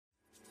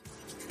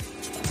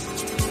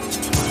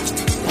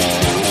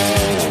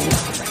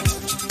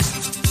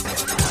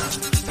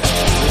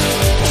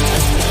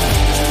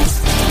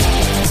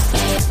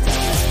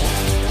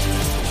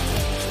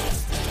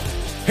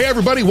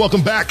everybody,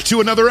 welcome back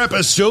to another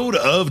episode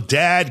of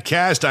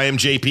Dadcast. I am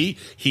JP.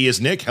 He is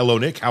Nick. Hello,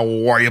 Nick. How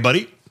are you,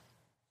 buddy?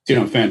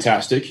 Doing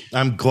fantastic.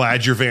 I'm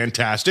glad you're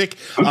fantastic.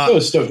 I'm so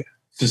stoked.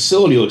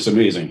 Facility looks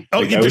amazing. I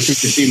wish we could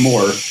see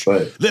more,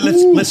 but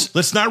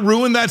let's not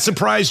ruin that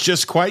surprise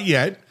just quite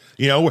yet.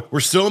 You know, we're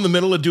still in the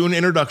middle of doing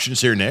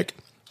introductions here, Nick.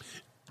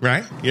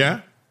 Right?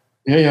 Yeah.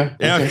 Yeah.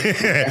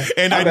 Okay.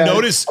 And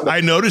I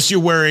notice you're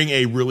wearing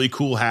a really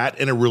cool hat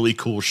and a really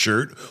cool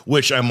shirt,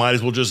 which I might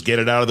as well just get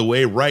it out of the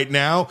way right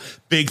now.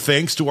 Big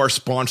thanks to our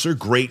sponsor,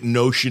 Great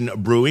Notion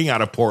Brewing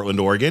out of Portland,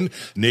 Oregon.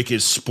 Nick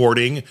is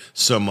sporting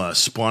some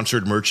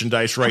sponsored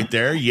merchandise right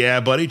there.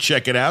 Yeah, buddy,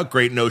 check it out.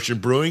 Great Notion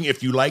Brewing.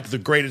 If you like the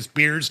greatest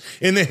beers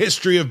in the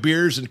history of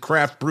beers and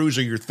craft brews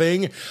are your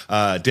thing,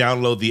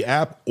 download the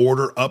app,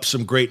 order up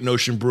some Great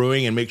Notion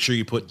Brewing, and make sure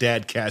you put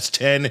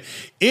Dadcast10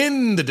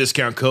 in the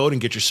discount code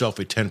and get yourself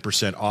a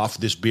 10% off.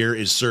 This beer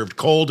is served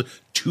cold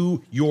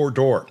to your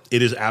door.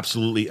 It is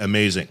absolutely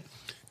amazing.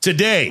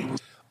 Today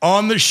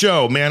on the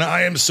show, man,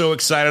 I am so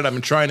excited. I've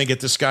been trying to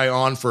get this guy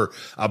on for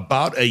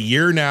about a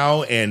year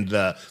now, and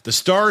the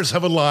stars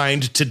have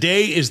aligned.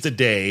 Today is the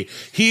day.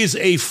 He is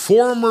a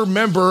former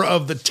member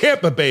of the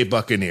Tampa Bay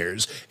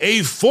Buccaneers,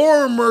 a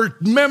former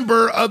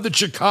member of the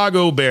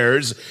Chicago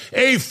Bears,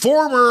 a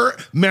former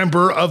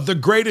member of the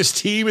greatest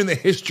team in the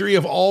history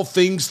of all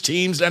things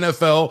teams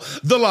NFL,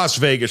 the Las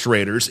Vegas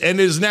Raiders, and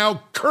is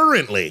now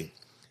currently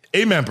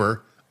a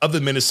member of the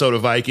Minnesota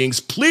Vikings.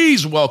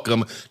 Please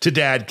welcome to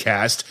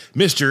Dadcast,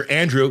 Mr.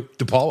 Andrew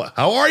Depaola.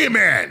 How are you,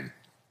 man?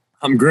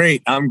 I'm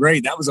great.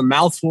 That was a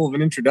mouthful of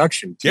an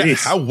introduction. Jeez. Yeah,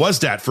 how was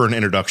that for an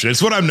introduction?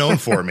 It's what I'm known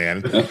for,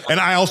 man.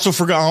 And I also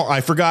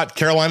forgot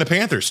Carolina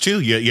Panthers, too.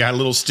 You had a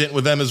little stint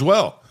with them as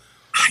well.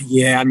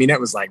 Yeah, I mean, that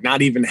was like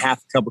not even half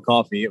a cup of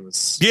coffee. It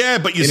was. Yeah,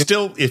 but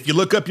if you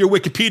look up your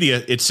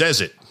Wikipedia, it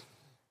says it.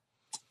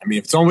 I mean,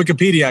 if it's on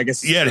Wikipedia, I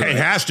guess. Yeah, it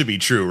has to be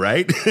true,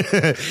 right?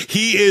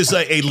 He is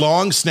a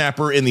long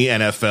snapper in the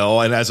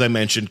NFL, and as I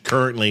mentioned,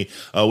 currently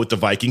with the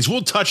Vikings.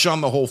 We'll touch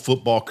on the whole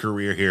football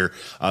career here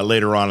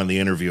later on in the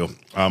interview.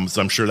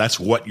 So I'm sure that's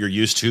what you're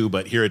used to,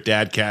 but here at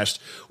Dadcast,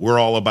 we're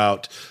all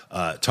about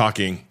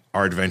talking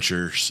our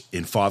adventures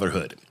in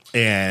fatherhood.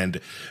 And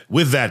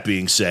with that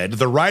being said,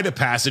 the rite of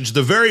passage,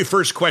 the very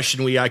first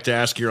question we like to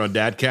ask here on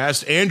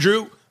Dadcast,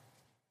 Andrew,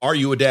 are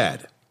you a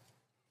dad?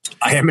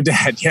 I am a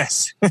dad,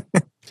 yes.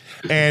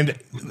 And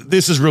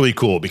this is really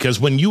cool because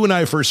when you and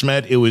I first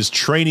met, it was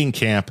training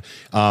camp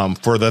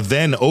for the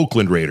then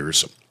Oakland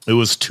Raiders. It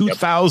was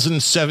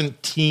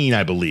 2017,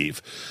 I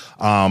believe.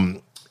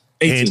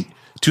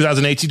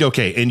 2018,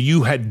 okay. And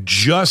you had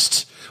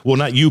just, well,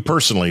 not you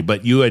personally,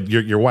 but you had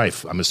your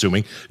wife, I'm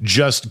assuming,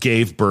 just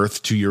gave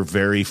birth to your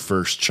very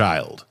first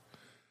child.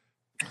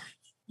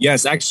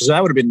 Yes, actually, so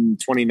that would have been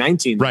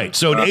 2019. Right.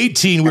 So in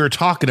 18, we were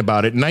talking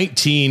about it.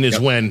 19 is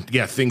when,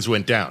 things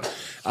went down.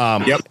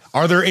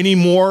 Are there any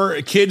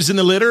more kids in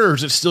the litter, or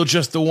is it still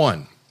just the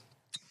one?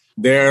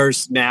 We've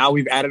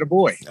added a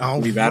boy.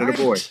 Added a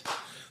boy.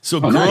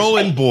 So girl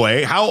and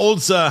boy. How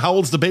old's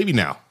the baby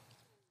now?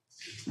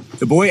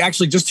 The boy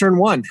actually just turned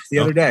 1 the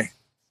other day.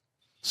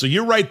 So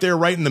you're right there,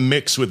 right in the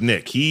mix with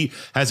Nick. He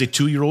has a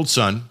 2-year-old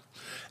son.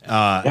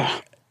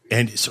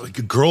 And so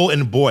girl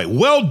and boy.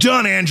 Well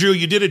done, Andrew.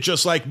 You did it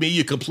just like me.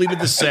 You completed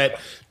the set.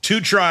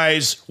 2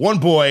 tries, 1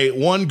 boy,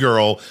 1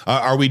 girl.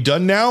 Are we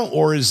done now,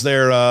 or is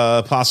there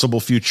possible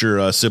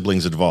future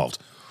siblings involved?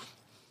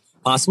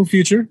 Possible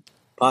future.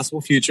 I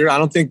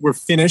don't think we're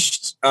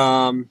finished.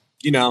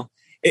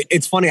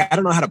 It's funny. I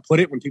don't know how to put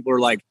it when people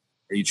are like,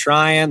 are you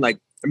trying? Like,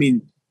 I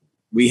mean,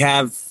 we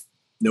have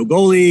no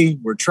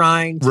goalie. We're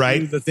trying to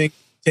do the thing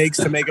it takes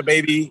to make a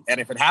baby. And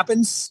if it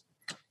happens,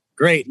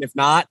 great. And if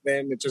not,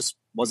 then it just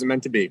wasn't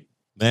meant to be.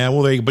 Man,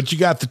 well, but you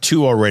got the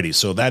 2 already,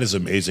 so that is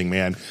amazing,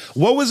 man.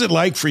 What was it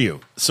like for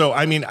you? So,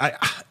 I mean,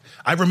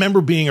 I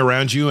remember being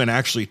around you and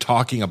actually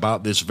talking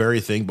about this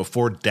very thing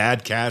before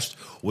Dadcast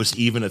was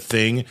even a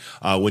thing,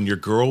 when your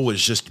girl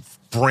was just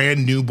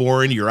brand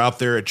newborn. You're out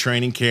there at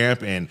training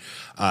camp, and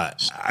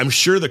I'm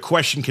sure the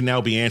question can now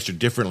be answered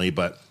differently,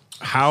 but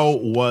how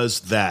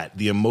was that,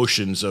 the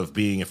emotions of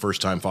being a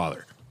first-time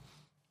father?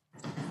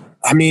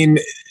 I mean,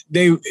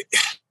 it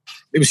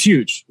was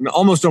huge,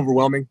 almost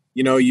overwhelming.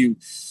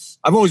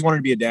 I've always wanted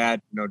to be a dad,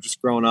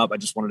 just growing up. I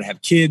just wanted to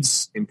have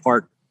kids,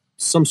 impart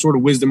some sort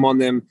of wisdom on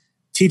them,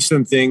 teach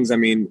them things. I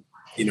mean,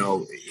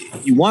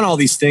 you want all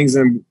these things.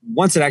 And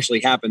once it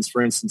actually happens,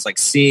 for instance, like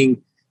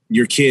seeing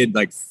your kid,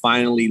 like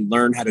finally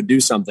learn how to do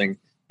something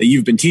that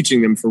you've been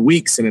teaching them for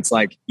weeks. And it's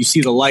like, you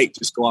see the light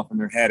just go off in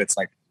their head. It's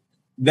like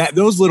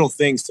those little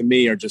things to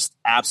me are just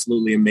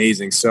absolutely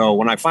amazing. So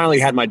when I finally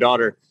had my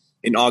daughter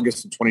in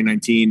August of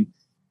 2019,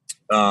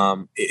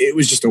 it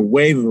was just a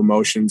wave of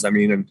emotions. I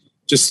mean, and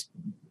just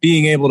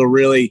being able to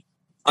really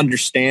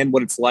understand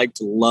what it's like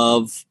to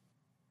love,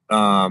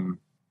 a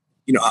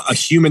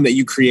human that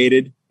you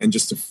created, and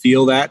just to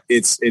feel that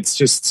it's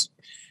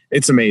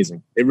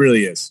amazing. It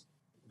really is.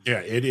 Yeah,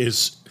 it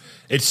is.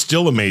 It's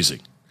still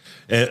amazing.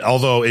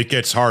 Although it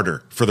gets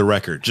harder, for the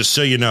record, just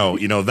so you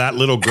know, that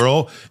little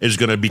girl is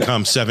going to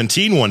become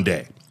 17 one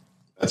day.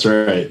 That's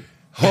right.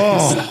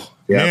 Oh,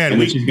 man.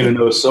 And she's going to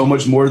know so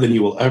much more than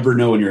you will ever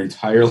know in your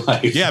entire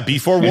life. Yeah, be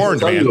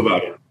forewarned, man.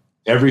 About it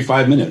every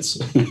 5 minutes.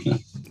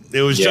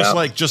 It was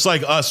just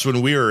like us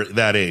when we were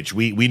that age.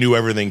 We knew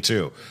everything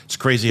too. It's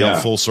crazy how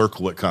full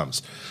circle it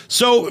comes.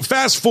 So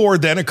fast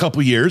forward then a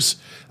couple years.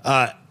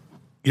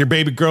 Your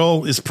baby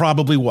girl is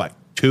probably what,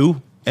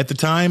 2 at the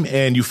time,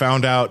 and you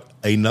found out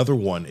another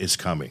one is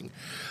coming.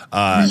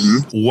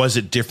 Was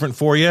it different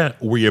for you?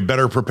 Were you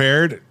better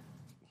prepared?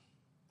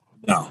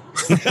 No.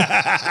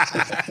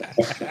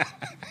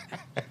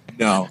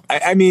 No.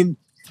 I mean,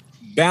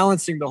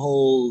 balancing the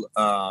whole,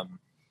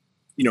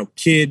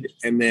 kid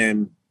and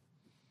then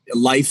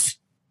life,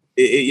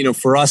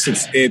 for us,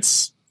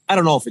 it's, I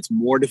don't know if it's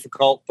more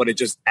difficult, but it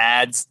just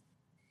adds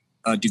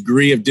a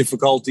degree of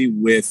difficulty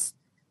with,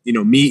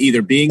 me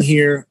either being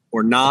here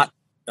or not.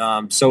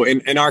 So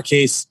in our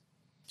case,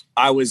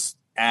 I was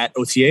at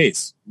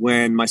OTAs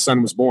when my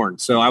son was born.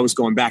 So I was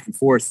going back and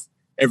forth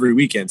every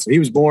weekend. So he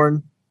was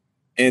born.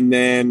 And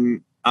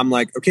then I'm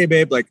like, okay,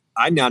 babe, like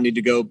I now need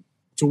to go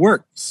to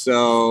work.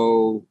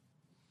 So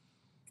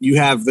you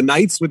have the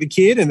nights with the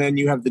kid and then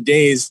you have the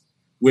days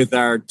with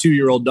our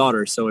 2-year-old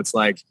daughter. So it's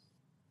like,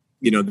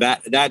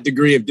 that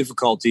degree of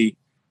difficulty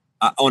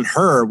on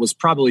her was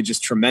probably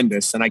just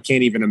tremendous. And I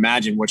can't even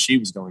imagine what she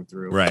was going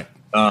through. Right.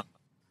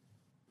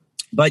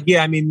 But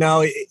yeah, I mean,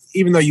 no,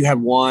 even though you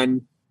have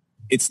one,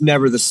 it's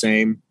never the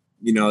same.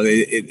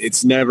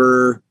 It's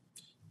never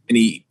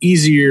any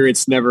easier.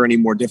 It's never any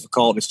more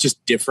difficult. It's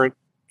just different.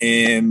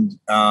 And,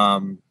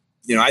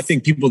 I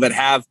think people that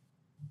have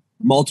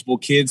multiple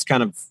kids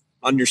kind of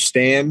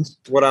understand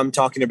what I'm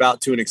talking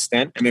about to an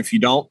extent. And if you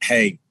don't,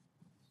 hey,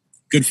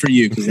 good for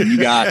you. Because you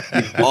got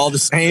all the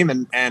same.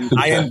 And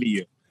I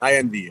envy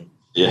you.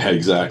 Yeah,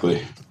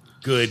 exactly.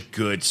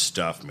 Good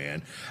stuff,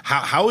 man.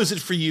 How is it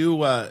for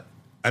you?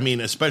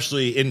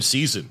 Especially in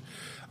season.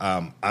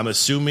 I'm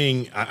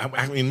assuming.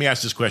 Let me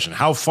ask this question: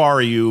 how far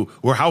are you,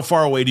 or how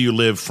far away do you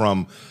live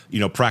from,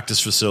 practice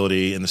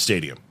facility and the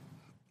stadium?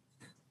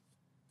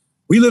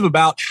 We live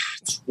about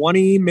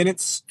 20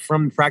 minutes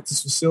from the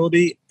practice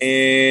facility,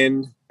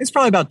 and it's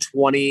probably about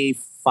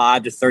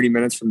 25 to 30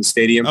 minutes from the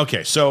stadium.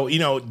 Okay, so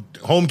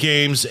home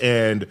games,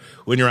 and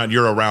when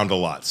you're around a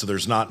lot, so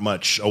there's not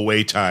much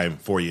away time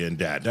for you and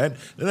Dad.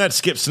 That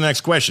skips the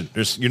next question.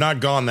 You're not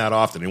gone that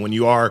often, and when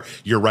you are,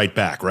 you're right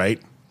back,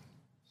 right?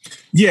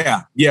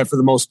 Yeah, for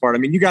the most part. I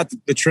mean, you got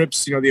the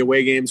trips, the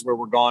away games where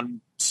we're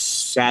gone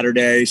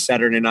Saturday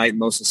night,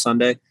 most of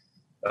Sunday.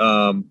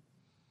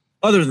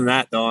 Other than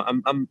that, though,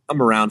 I'm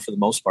around for the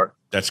most part.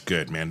 That's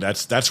good, man.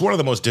 That's one of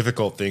the most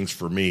difficult things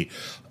for me.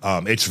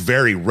 It's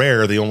very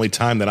rare. The only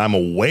time that I'm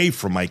away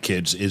from my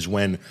kids is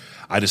when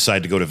I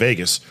decide to go to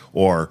Vegas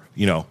or,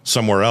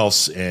 somewhere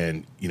else.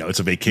 And, it's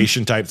a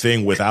vacation type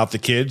thing without the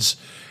kids.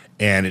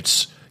 And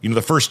it's,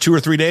 the first 2 or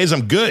 3 days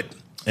I'm good.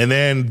 And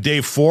then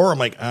day 4, I'm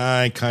like,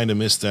 I kind of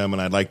miss them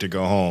and I'd like to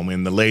go home.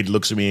 And the lady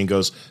looks at me and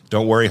goes,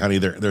 don't worry, honey.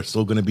 They're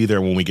still going to be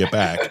there when we get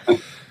back.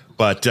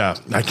 But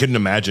I couldn't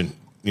imagine,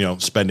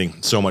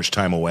 spending so much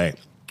time away.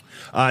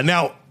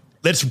 Now,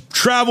 let's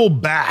travel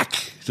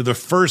back to the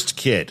first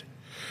kid.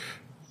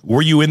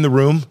 Were you in the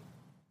room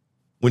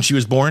when she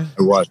was born?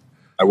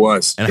 I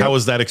was. And how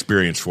was that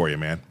experience for you,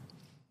 man?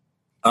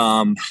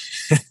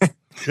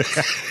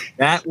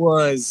 That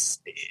was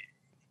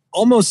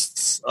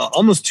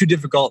almost too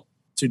difficult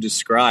to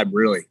describe,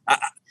 really.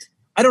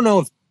 I don't know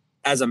if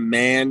as a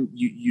man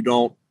you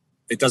don't,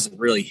 it doesn't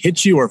really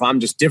hit you, or if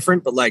I'm just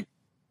different, but like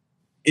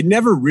it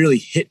never really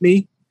hit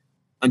me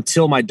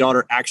until my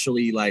daughter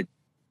actually like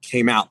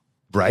came out,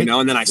 right?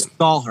 And then I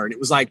saw her, and it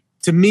was like,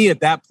 to me at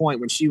that point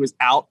when she was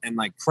out and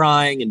like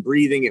crying and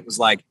breathing, it was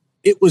like,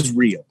 it was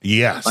real.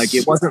 Yes. Like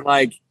it wasn't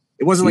like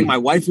my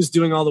wife was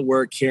doing all the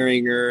work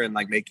carrying her and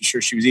like making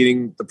sure she was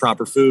eating the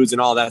proper foods and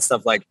all that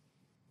stuff. Like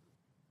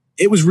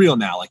it was real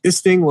now. Like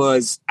this thing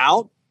was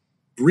out,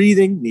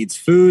 breathing, needs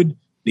food,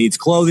 needs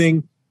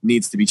clothing,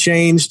 needs to be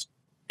changed.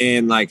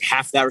 And like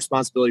half that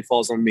responsibility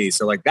falls on me.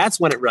 So like, that's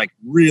when it like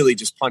really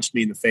just punched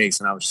me in the face.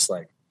 And I was just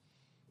like,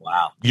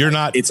 wow. You're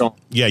not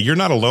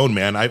alone,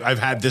 man. I've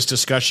had this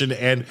discussion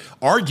and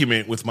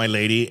argument with my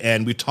lady,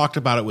 and we talked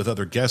about it with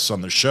other guests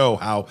on the show,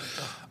 how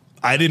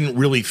I didn't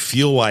really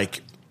feel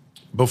like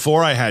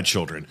before I had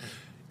children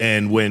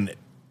and when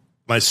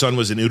my son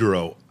was in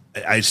utero,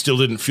 I still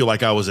didn't feel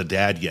like I was a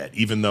dad yet,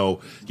 even though,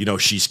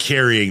 she's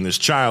carrying this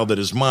child that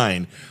is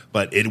mine,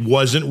 but it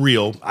wasn't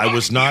real. I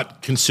was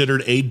not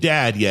considered a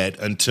dad yet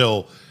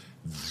until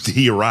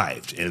he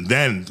arrived. And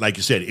then, like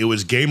you said, it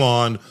was game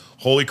on.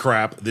 Holy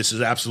crap, this is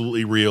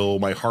absolutely real.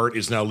 My heart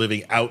is now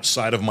living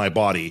outside of my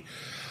body.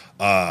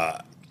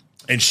 And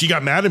she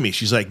got mad at me.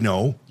 She's like,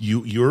 no,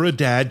 you're a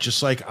dad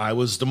just like I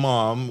was the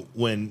mom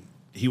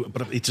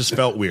but it just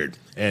felt weird.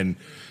 And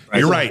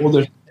you're right.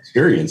 Well,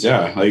 experience,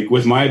 yeah. Like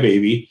with my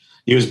baby,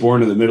 he was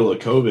born in the middle of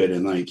COVID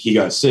and like he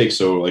got sick.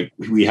 So like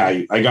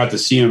I got to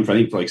see him for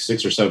like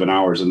 6 or 7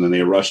 hours, and then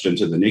they rushed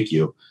into the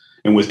NICU.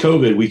 And with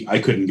COVID, I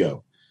couldn't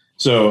go.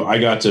 So I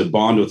got to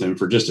bond with him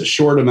for just a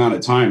short amount of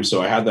time.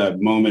 So I had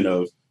that moment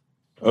of,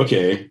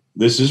 okay,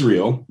 this is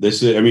real.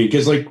 This is, I mean,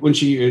 because like when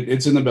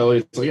it's in the belly,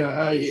 it's like,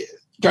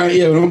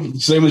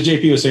 same as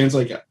JP was saying, it's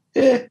like,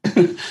 eh.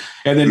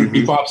 And then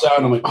he pops out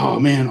and I'm like, oh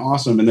man,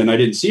 awesome. And then I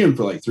didn't see him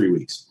for like 3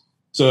 weeks.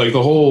 So like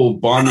the whole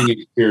bonding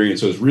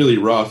experience was really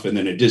rough. And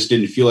then it just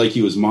didn't feel like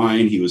he was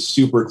mine. He was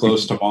super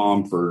close to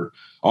mom for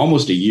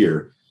almost a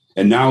year.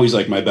 And now he's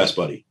like my best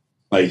buddy.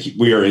 Like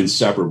we are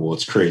inseparable.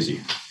 It's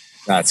crazy.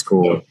 That's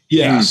cool. So,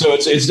 yeah. So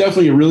it's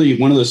definitely really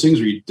one of those things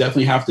where you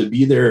definitely have to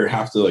be there,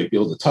 have to like be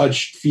able to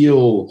touch,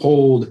 feel,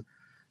 hold,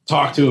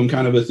 talk to him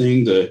kind of a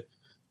thing. I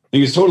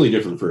think it's totally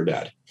different for a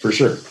dad, for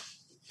sure.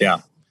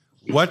 Yeah.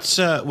 What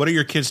are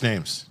your kids'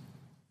 names?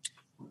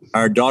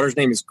 Our daughter's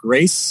name is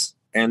Grace.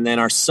 And then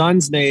our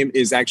son's name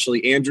is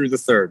actually Andrew the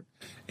Third.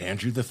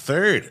 Andrew the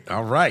Third.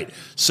 All right.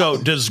 So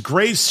does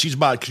Grace?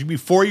 She'll be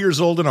 4 years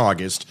old in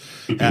August.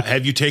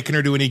 Have you taken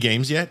her to any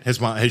games yet?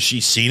 Has she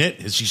seen it?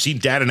 Has she seen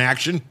Dad in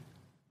action?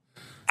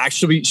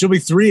 Actually, she'll be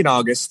 3 in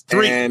August.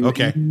 3. And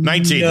okay.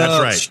 19.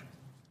 That's right.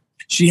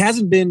 She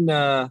hasn't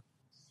been.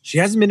 She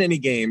hasn't been to any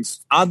games.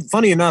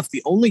 Funny enough,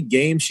 the only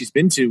game she's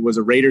been to was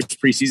a Raiders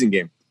preseason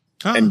game,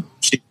 and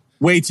she's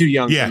way too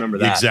young to remember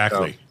that.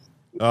 Exactly.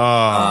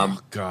 So,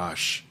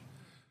 gosh.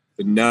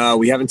 But no,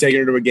 we haven't taken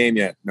her to a game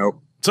yet.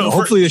 Nope. So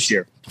hopefully this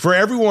year. For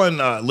everyone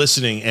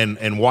listening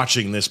and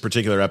watching this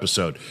particular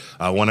episode,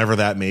 whenever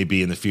that may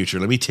be in the future,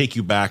 let me take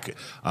you back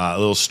a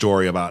little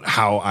story about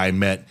how I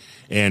met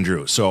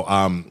Andrew. So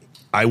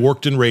I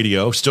worked in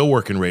radio, still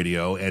work in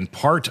radio, and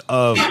part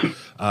of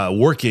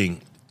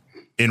working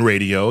in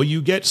radio,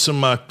 you get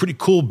some pretty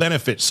cool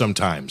benefits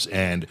sometimes.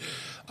 And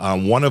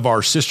one of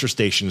our sister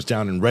stations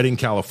down in Redding,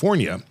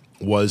 California,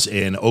 was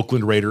an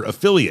Oakland Raider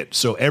affiliate.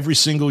 So every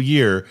single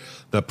year,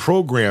 the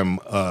program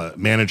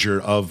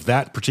manager of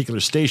that particular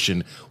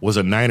station was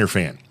a Niner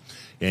fan.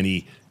 And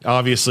he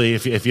obviously,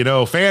 if you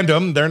know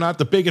fandom, they're not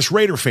the biggest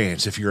Raider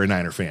fans if you're a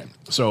Niner fan.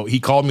 So he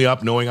called me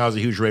up knowing I was a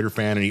huge Raider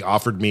fan, and he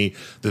offered me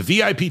the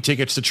VIP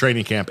tickets to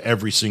training camp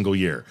every single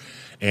year.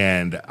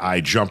 And I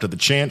jumped at the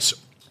chance,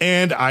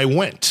 and I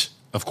went,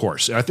 of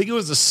course. And I think it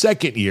was the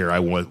second year I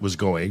was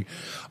going.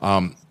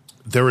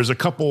 There's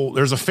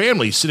a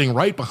family sitting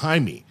right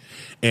behind me.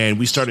 And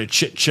we started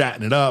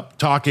chit-chatting it up,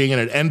 talking,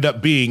 and it ended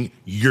up being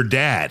your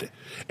dad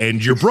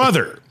and your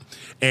brother.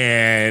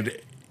 And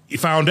he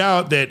found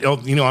out that,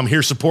 I'm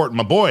here supporting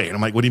my boy. And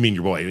I'm like, what do you mean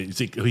your boy?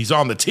 He's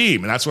on the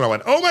team. And that's when I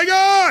went, oh, my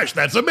gosh,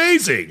 that's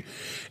amazing.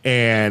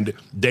 And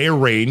they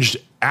arranged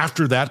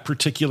after that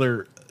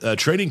particular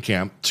training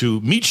camp to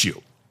meet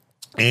you.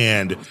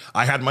 And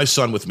I had my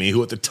son with me,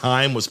 who at the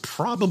time was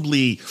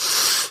probably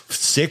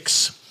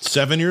 6,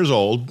 7 years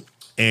old.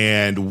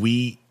 And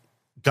we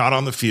got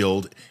on the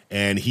field,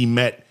 and he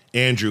met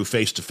Andrew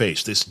face to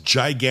face, this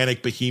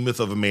gigantic behemoth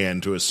of a man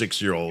to a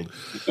 6-year-old,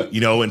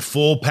 in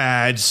full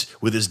pads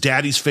with his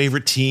daddy's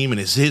favorite team and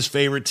his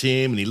favorite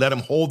team. And he let him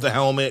hold the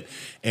helmet.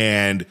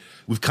 And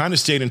we've kind of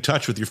stayed in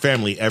touch with your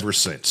family ever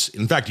since.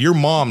 In fact, your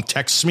mom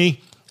texts me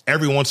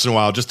every once in a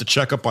while just to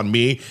check up on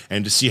me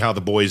and to see how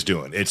the boy's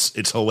doing.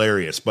 It's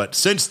hilarious. But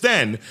since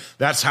then,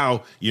 that's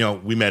how,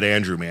 we met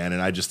Andrew, man.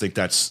 And I just think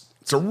it's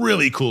a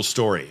really cool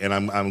story. And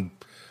I'm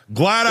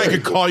glad I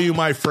could call you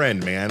my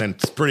friend, man, and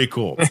it's pretty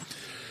cool.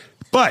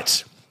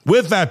 But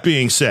with that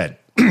being said,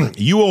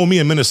 you owe me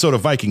a Minnesota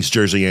Vikings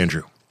jersey,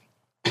 Andrew.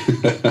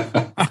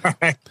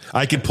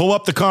 I could pull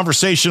up the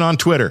conversation on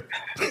Twitter.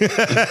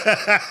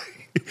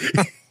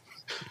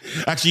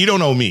 Actually, you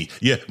don't owe me.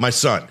 Yeah, my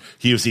son.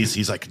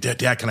 He's like,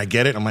 Dad, can I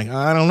get it? I'm like,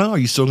 I don't know. Are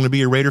you still going to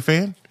be a Raider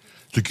fan?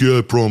 He's like, yeah,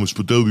 I promise,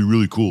 but that would be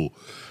really cool.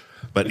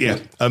 But yeah,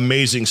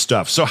 amazing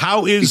stuff. So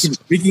how is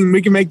we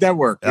can make that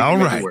work? All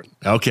right.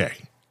 Okay.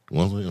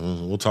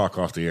 We'll talk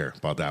off the air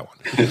about that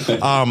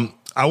one.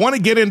 I want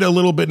to get into a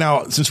little bit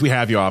now, since we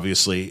have you,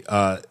 obviously.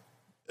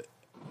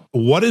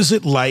 What is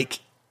it like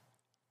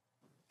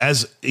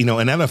as, an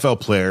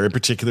NFL player, in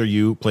particular,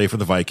 you play for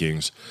the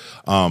Vikings,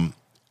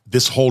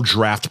 this whole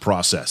draft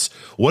process?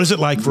 What is it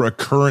like for a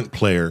current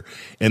player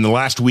in the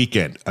last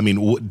weekend? I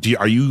mean,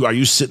 are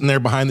you sitting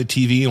there behind the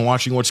TV and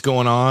watching what's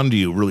going on? Do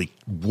you really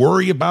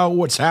worry about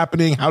what's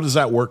happening? How does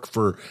that work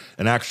for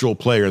an actual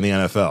player in the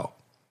NFL?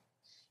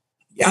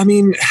 Yeah, I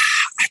mean,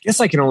 I guess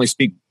I can only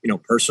speak,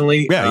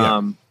 personally.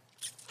 Yeah.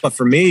 But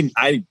for me,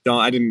 I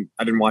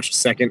didn't watch a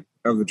second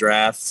of the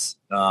drafts.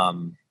 I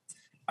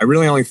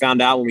really only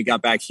found out when we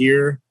got back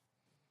here,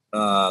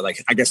 I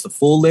guess the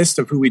full list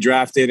of who we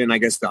drafted and I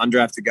guess the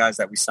undrafted guys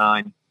that we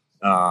signed.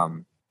 But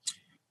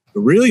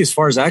really, as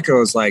far as that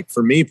goes,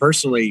 for me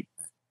personally,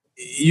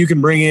 you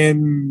can bring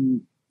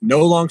in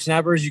no long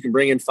snappers. You can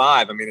bring in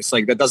 5. I mean, it's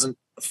that doesn't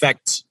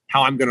affect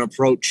how I'm going to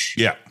approach.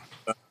 Yeah.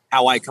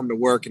 How I come to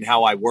work and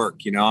how I work.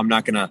 I'm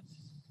not going to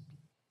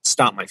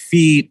stomp my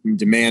feet and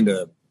demand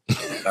a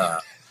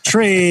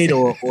trade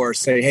or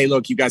say, hey,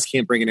 look, you guys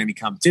can't bring in any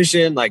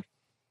competition.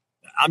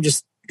 I'm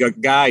just a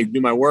guy, I do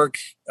my work.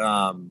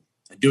 I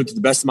do it to the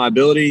best of my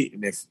ability.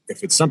 And if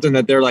it's something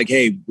that they're like,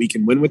 hey, we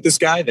can win with this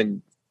guy,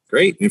 then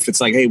great. And if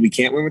it's like, hey, we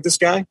can't win with this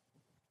guy,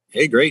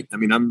 hey, great. I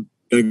mean, I'm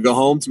going to go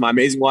home to my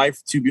amazing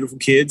wife, 2 beautiful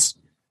kids,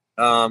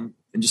 and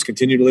just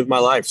continue to live my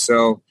life.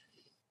 So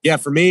Yeah,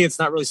 for me, it's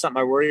not really something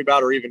I worry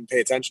about or even pay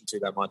attention to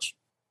that much.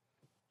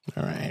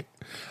 All right.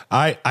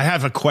 I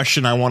have a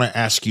question I want to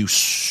ask you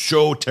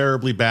so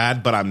terribly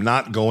bad, but I'm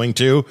not going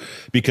to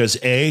because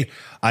A,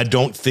 I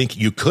don't think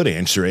you could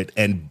answer it.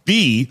 And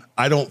B,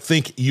 I don't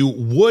think you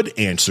would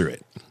answer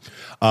it.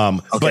 Okay.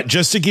 But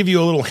just to give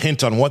you a little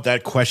hint on what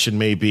that question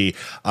may be,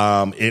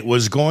 it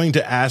was going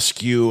to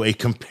ask you a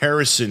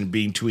comparison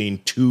between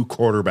two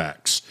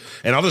quarterbacks.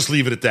 And I'll just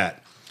leave it at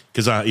that.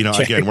 Because,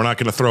 again, we're not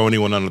going to throw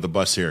anyone under the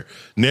bus here.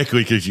 Nick,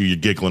 because you're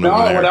giggling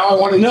over there. Now I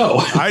want to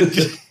know.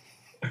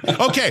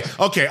 Okay.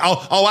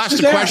 I'll ask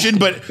the question,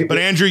 but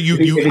Andrew,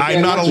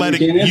 I'm not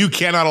letting you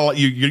cannot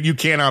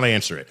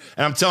answer it,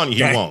 and I'm telling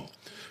you, he won't.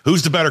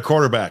 Who's the better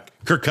quarterback,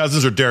 Kirk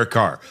Cousins or Derek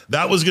Carr?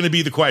 That was going to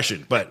be the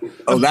question, but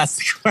that's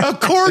the question. Of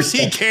course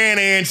he can't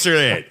answer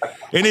it.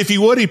 And if he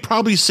would, he'd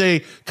probably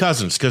say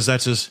Cousins because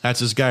that's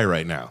his guy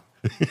right now.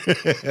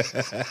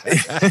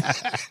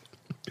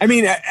 I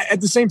mean,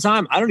 at the same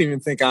time, I don't even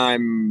think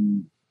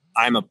I'm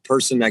a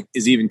person that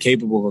is even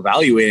capable of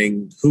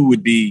evaluating who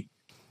would be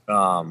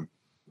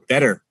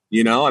better.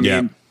 I mean,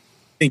 I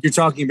think you're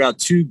talking about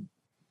two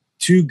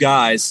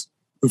guys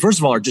who, first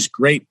of all, are just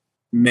great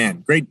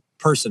men, great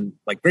person,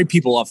 like great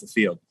people off the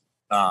field.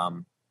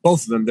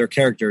 Both of them, their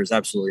character is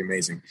absolutely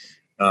amazing.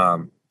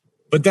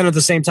 But then at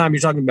the same time,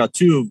 you're talking about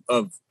two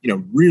of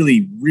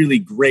really, really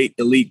great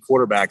elite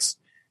quarterbacks.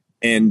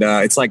 And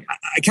it's like,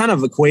 I kind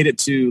of equate it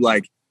to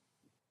like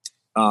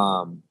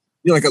a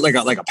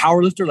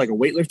power lifter, like a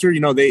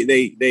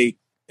weightlifter.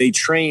 They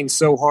train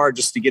so hard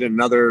just to get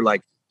another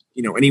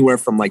anywhere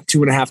from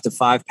 2.5 to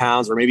 5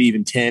 pounds, or maybe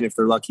even 10 if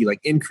they're lucky,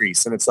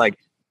 increase. And it's like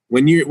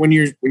when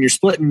you're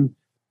splitting,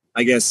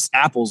 I guess,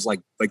 apples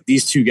like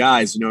these two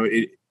guys,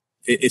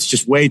 it's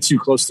just way too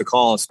close to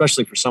call,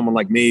 especially for someone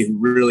like me who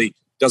really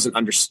doesn't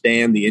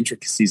understand the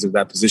intricacies of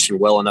that position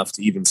well enough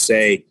to even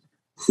say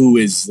who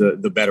is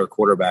the better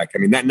quarterback. I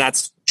mean,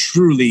 that's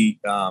truly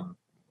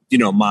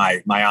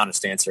my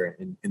honest answer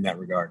in that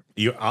regard.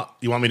 You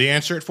want me to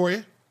answer it for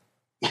you?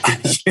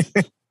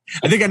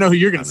 I think I know who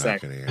you're going to say.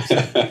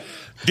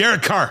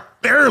 Derek Carr,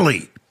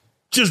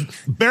 just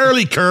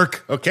barely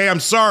Kirk. Okay, I'm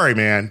sorry,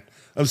 man.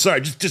 I'm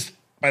sorry, just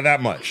by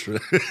that much.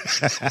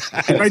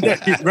 right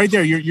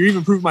there. You're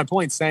even proving my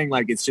point, saying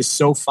it's just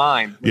so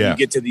fine when you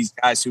get to these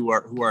guys who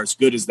are as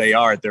good as they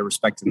are at their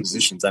respective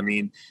positions. I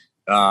mean,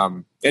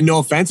 and no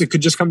offense, it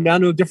could just come down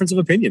to a difference of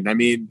opinion. I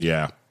mean,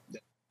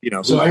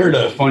 So I heard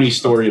a funny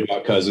story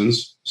about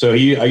Cousins. So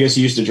I guess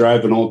he used to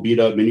drive an old beat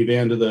up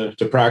minivan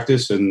to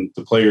practice, and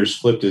the players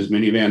flipped his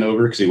minivan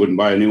over because he wouldn't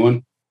buy a new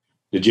one.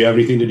 Did you have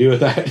anything to do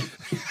with that?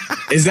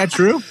 Is that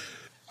true?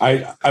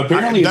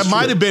 That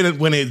might have been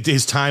when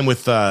his time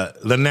with the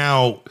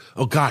now.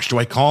 Oh gosh, do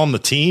I call them the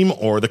team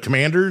or the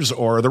Commanders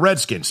or the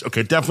Redskins?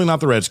 Okay, definitely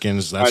not the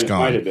Redskins. That's gone.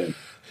 Might have been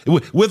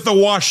with the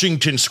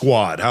Washington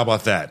squad. How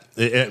about that?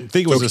 I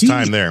think it was his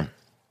time there.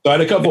 So I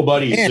had a couple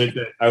buddies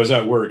that I was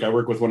at work. I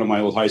work with one of my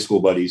old high school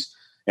buddies,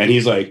 and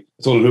he's like,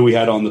 I told him who we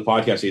had on the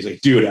podcast. He's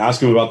like, dude,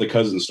 ask him about the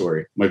Cousins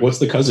story. I'm like, what's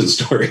the Cousins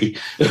story?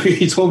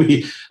 He told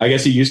me, I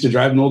guess he used to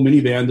drive an old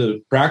minivan to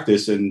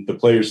practice, and the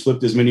players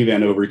flipped his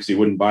minivan over because he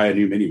wouldn't buy a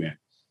new minivan.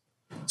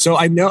 So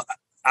I know,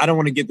 I don't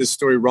want to get this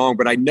story wrong,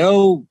 but I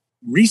know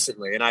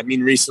recently, and I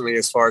mean recently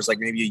as far as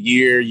maybe a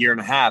year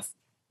and a half,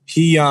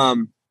 he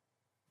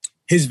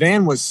his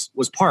van was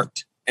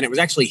parked, and it was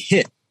actually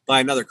hit by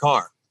another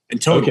car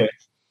and totaled. Okay.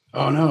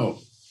 Oh no.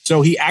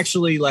 So he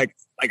actually I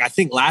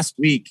think last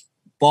week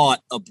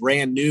bought a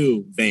brand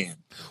new van.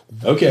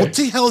 Okay. What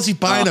the hell is he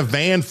buying a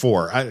van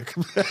for? He's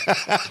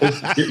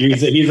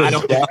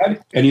a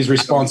dad and he's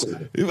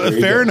responsible.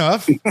 Fair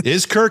enough.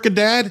 Is Kirk a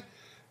dad?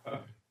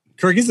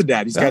 Kirk is a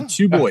dad. He's got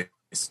 2 boys.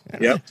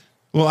 Yep.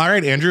 Well, all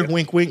right, Andrew.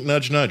 Wink, wink,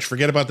 nudge, nudge.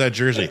 Forget about that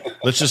jersey.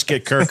 Let's just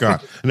get Kirk on.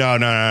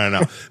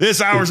 No.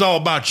 This hour's all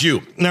about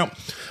you. No.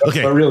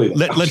 Okay. Really?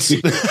 Let's.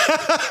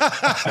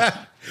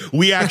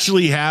 We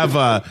actually have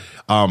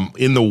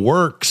in the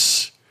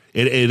works.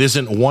 It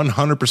isn't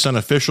 100%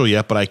 official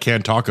yet, but I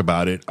can talk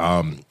about it.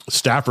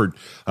 Stafford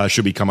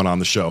should be coming on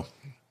the show.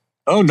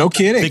 Oh, no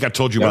kidding. I think I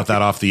told you about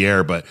that off the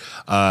air, but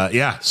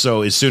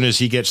so as soon as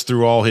he gets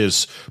through all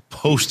his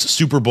post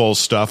Super Bowl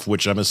stuff,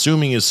 which I'm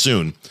assuming is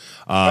soon,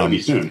 that'll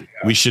be soon.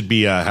 Yeah. We should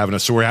be having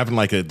we're having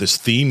this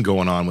theme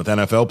going on with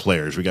NFL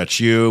players. We got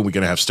you. We're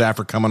going to have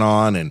Stafford coming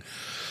on, and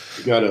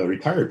we got a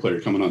retired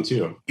player coming on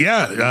too.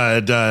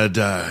 Yeah,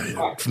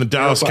 from the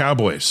Dallas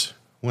Cowboys.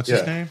 What's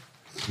his name?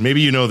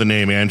 Maybe you know the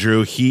name,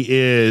 Andrew. He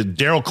is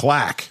Daryl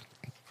Clack.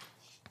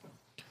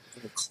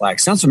 Clack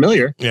sounds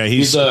familiar. Yeah,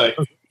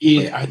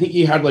 I think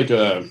he had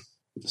a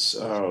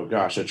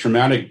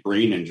traumatic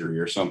brain injury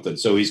or something.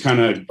 So he's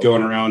kind of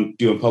going around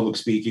doing public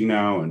speaking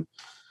now, and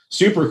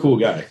super cool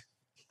guy.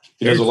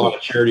 He does a lot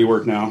of charity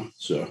work now.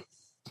 So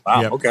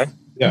wow, okay.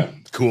 Yeah.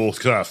 Cool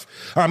stuff.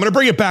 All right, I'm going to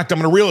bring it back. I'm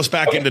going to reel us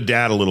back into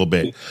dad a little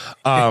bit.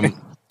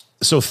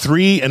 So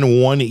 3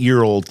 and 1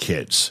 year old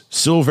kids,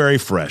 still very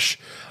fresh.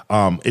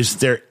 Is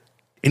there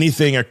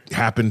anything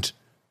happened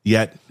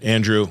yet,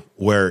 Andrew,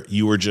 where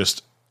you were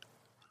just,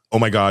 oh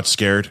my God,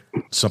 scared?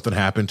 Something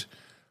happened?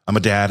 I'm a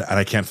dad and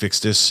I can't fix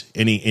this?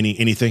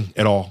 Anything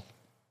at all?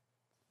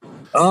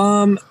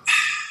 Trying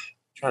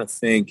to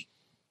think.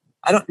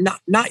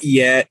 Not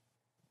yet.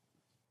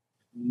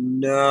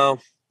 No.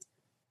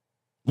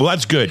 Well,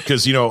 that's good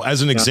because,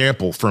 as an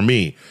example for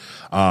me,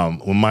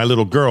 when my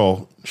little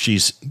girl,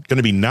 she's going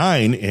to be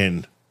 9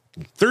 in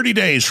 30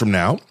 days from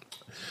now.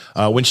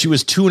 When she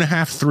was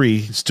 2.5,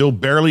 3, still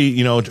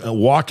barely,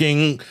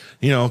 walking,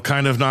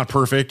 kind of not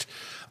perfect.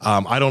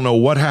 I don't know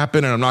what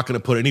happened, and I'm not going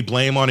to put any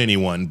blame on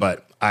anyone,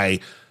 but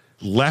I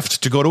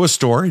left to go to a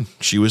store, and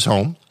she was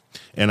home.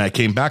 And I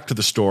came back to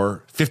the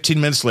store 15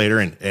 minutes later,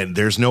 and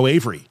there's no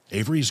Avery.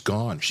 Avery's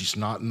gone. She's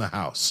not in the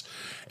house.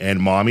 And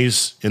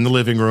mommy's in the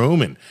living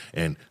room,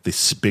 and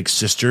the big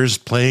sister's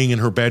playing in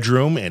her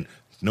bedroom, and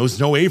there's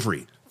no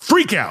Avery.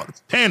 Freak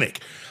out,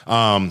 panic,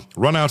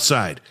 run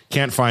outside,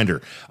 can't find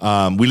her.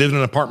 We lived in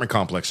an apartment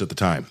complex at the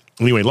time.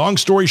 Anyway, long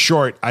story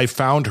short, I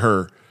found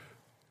her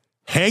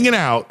hanging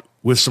out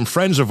with some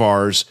friends of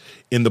ours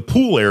in the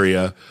pool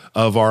area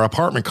of our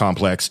apartment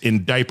complex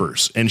in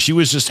diapers. And she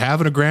was just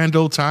having a grand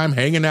old time,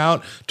 hanging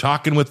out,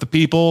 talking with the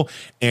people.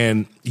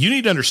 And you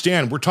need to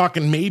understand, we're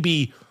talking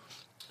maybe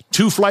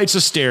 2 flights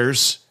of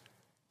stairs,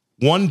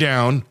 1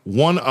 down,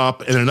 1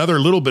 up, and another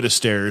little bit of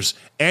stairs.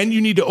 And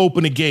you need to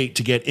open a gate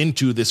to get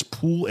into this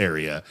pool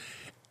area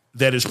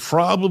that is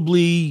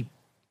probably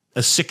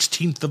a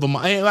 16th of a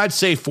mile. I'd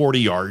say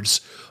 40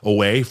 yards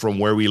away from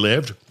where we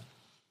lived.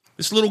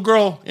 This little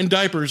girl in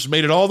diapers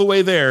made it all the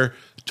way there.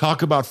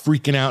 Talk about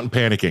freaking out and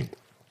panicking.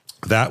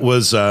 That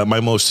was my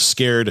most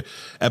scared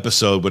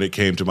episode when it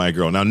came to my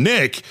girl. Now,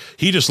 Nick,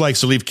 he just likes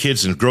to leave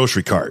kids in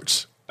grocery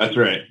carts. That's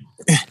right.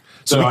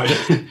 So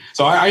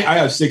I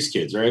have 6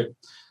 kids, right?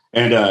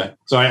 And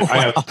so I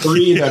have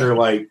 3 that are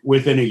like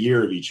within a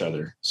year of each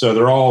other. So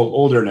they're all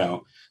older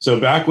now. So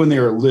back when they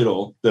were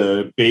little,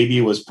 the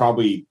baby was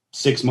probably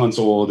 6 months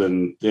old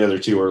and the other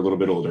 2 are a little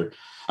bit older.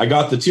 I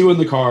got the 2 in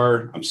the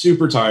car. I'm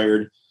super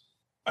tired.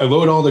 I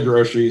load all the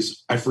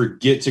groceries. I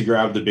forget to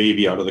grab the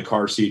baby out of the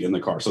car seat in the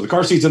car. So the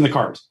car seat's in the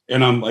car.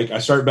 And I'm like, I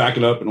start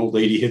backing up. An old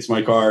lady hits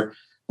my car.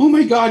 Oh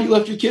my God, you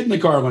left your kid in the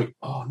car. I'm like,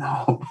 oh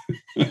no.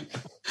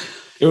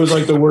 It was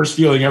like the worst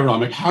feeling ever. I'm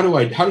like, how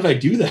did I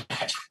do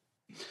that?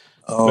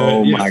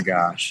 Oh my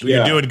gosh.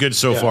 You're doing good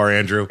so far,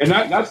 Andrew. And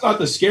that's not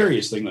the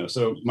scariest thing though.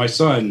 So my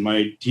son,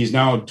 he's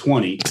now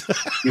 20.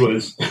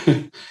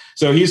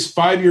 So he's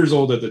 5 years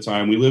old at the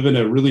time. We live in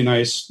a really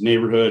nice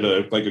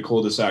neighborhood, like a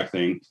cul-de-sac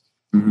thing.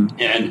 Mm-hmm.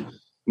 And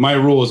my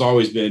rule has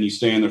always been you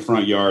stay in the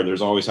front yard.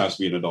 There's always has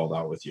to be an adult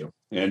out with you.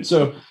 And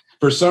so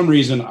for some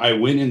reason, I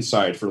went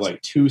inside for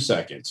like 2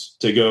 seconds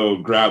to go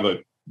grab a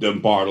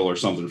bottle or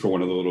something for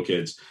one of the little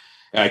kids.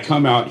 And I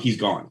come out, he's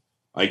gone.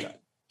 Like,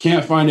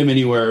 can't find him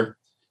anywhere.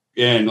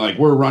 And like,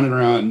 we're running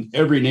around,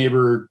 every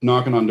neighbor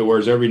knocking on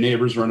doors, every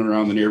neighbor's running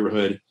around the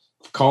neighborhood,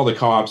 call the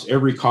cops.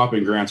 Every cop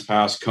in Grants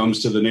Pass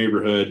comes to the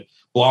neighborhood,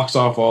 blocks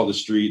off all the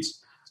streets.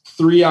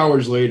 3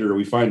 hours later,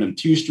 we find him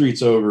 2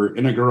 streets over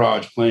in a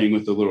garage playing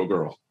with the little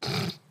girl.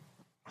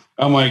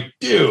 I'm like,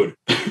 dude,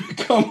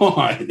 come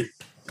on.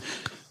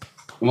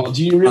 Well,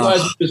 do you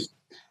realize we just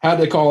had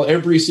to call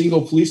every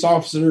single police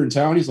officer in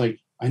town? He's like,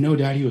 I know,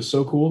 Dad, he was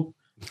so cool.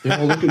 They're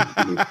all looking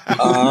for me.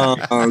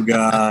 Oh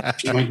God.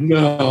 I'm like,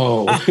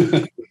 no.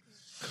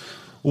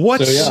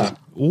 What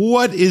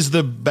is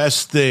the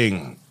best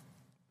thing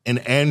in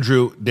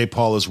Andrew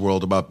Depaola's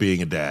world about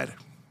being a dad?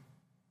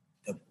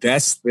 The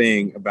best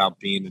thing about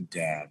being a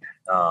dad.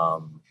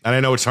 And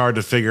I know it's hard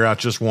to figure out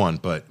just one,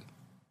 but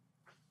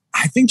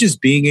I think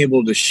just being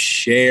able to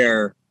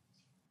share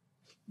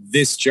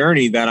this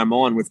journey that I'm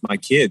on with my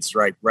kids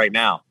right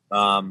now.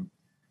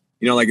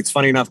 Like it's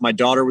funny enough, my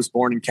daughter was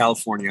born in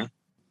California,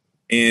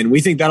 and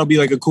we think that'll be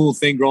like a cool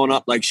thing growing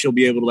up. Like she'll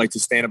be able to like to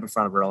stand up in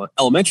front of her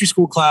elementary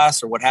school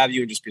class or what have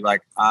you, and just be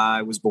like,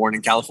 I was born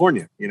in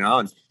California,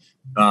 and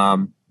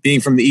being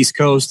from the East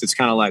Coast, it's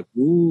kind of like,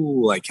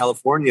 ooh, like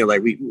California.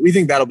 Like we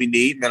think that'll be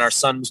neat. And then our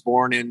son was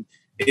born in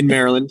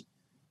Maryland,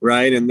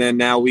 right? And then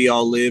now we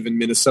all live in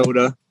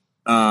Minnesota.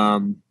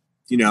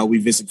 We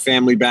visit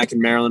family back in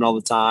Maryland all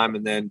the time.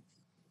 And then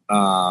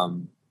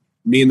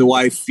me and the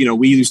wife,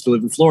 we used to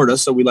live in Florida.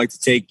 So we like to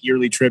take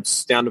yearly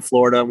trips down to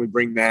Florida and we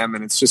bring them.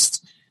 And it's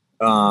just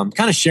kind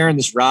of sharing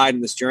this ride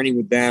and this journey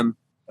with them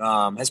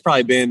has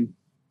probably been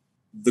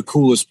the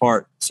coolest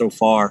part so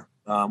far.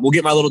 We'll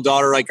get my little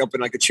daughter like up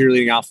in like a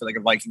cheerleading outfit, like a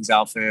Vikings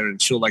outfit, and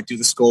she'll like do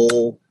the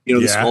skull,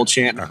 the skull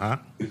chant.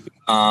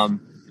 Uh-huh.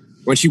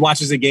 When she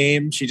watches a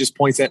game, she just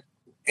points at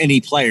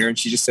any player and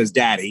she just says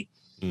 "Daddy,"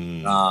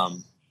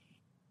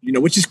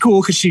 which is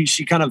cool because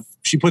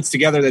she puts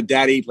together that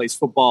Daddy plays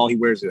football. He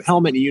wears a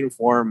helmet and a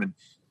uniform, and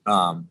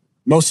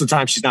most of the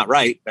time she's not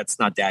right. That's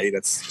not Daddy.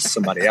 That's just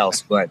somebody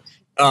else. But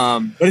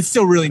it's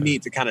still really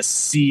neat to kind of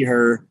see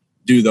her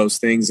do those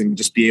things and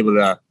just be able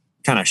to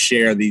kind of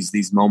share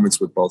these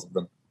moments with both of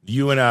them.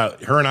 You and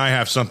her and I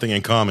have something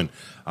in common.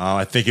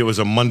 I think it was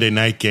a Monday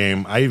night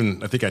game. I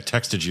think I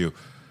texted you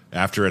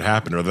after it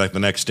happened or like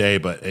the next day,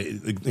 but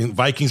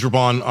Vikings were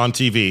on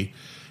TV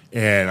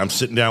And I'm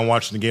sitting down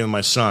watching the game with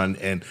my son,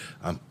 and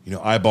I'm,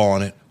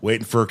 eyeballing it,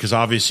 waiting for, because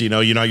obviously,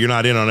 you're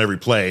not in on every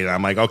play. And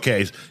I'm like,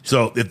 okay,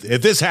 so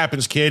if this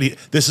happens, kid,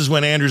 this is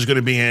when Andrew's going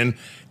to be in.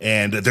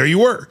 And there you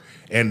were.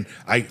 And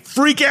I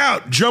freak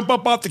out, jump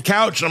up off the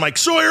couch, and I'm like,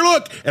 Sawyer,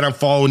 look. And I'm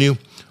following you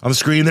on the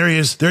screen. There he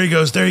is. There he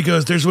goes. There he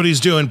goes. There's what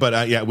he's doing.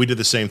 But yeah, we did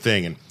the same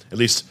thing. And at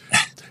least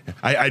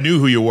I knew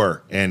who you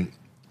were. And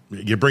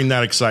you bring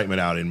that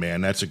excitement out in,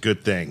 man. That's a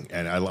good thing.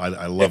 And I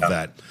love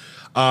that.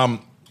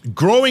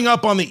 Growing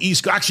up on the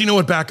East Coast, actually, you know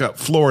what? Back up.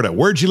 Florida.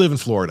 Where'd you live in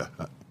Florida?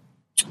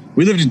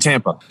 We lived in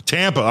Tampa.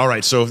 Tampa. All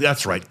right. So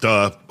that's right.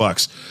 The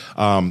Bucks.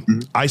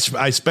 I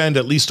spend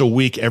at least a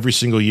week every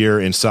single year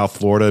in South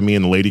Florida. Me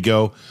and the lady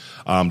go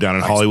down in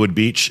Hollywood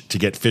Beach to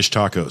get fish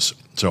tacos.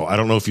 So I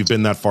don't know if you've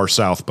been that far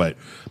south, but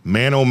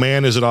man, oh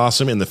man, is it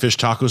awesome. And the fish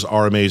tacos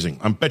are amazing.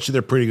 I bet you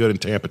they're pretty good in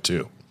Tampa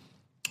too.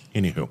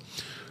 Anywho.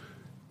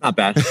 Not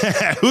bad.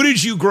 Who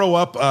did you grow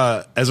up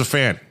as a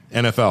fan,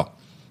 NFL?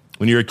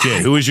 When you were a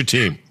kid, who was your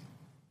team?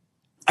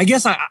 I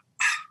guess I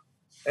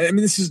mean,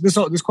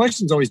 this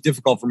question is always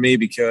difficult for me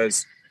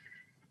because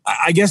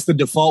I guess the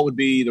default would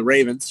be the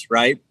Ravens,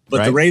 right?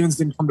 But the Ravens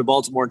didn't come to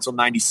Baltimore until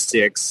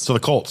 '96. So the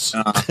Colts.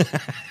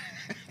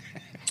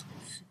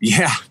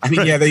 Yeah, I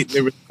mean, yeah,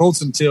 they were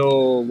Colts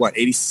until what,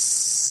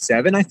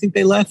 '87? I think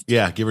they left.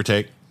 Yeah, give or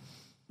take.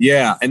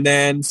 Yeah, and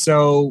then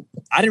so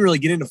I didn't really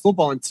get into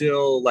football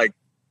until like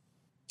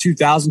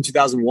 2000,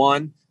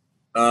 2001.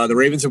 The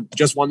Ravens have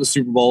just won the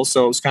Super Bowl,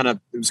 so it was kind of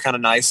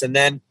nice. And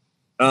then,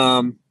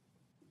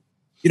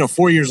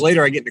 4 years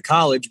later, I get into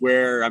college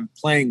where I'm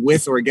playing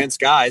with or against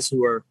guys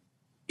who are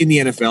in the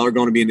NFL or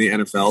going to be in the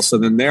NFL. So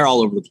then they're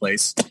all over the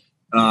place.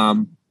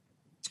 So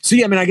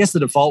yeah, I mean, I guess the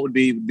default would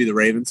be the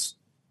Ravens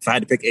if I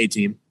had to pick a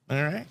team.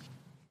 All right.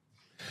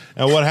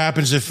 Now, what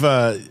happens if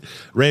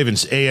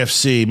Ravens,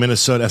 AFC,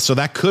 Minnesota? So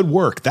that could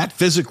work. That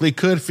physically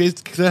could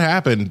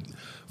happen.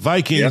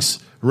 Vikings,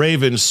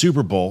 Ravens,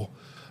 Super Bowl.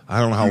 I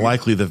don't know how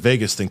likely the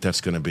Vegas think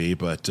that's going to be,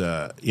 but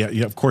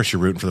yeah, of course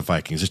you're rooting for the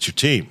Vikings. It's your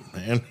team,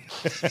 man.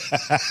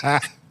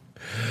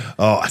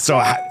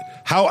 So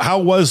how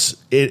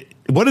was it?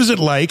 What is it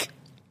like?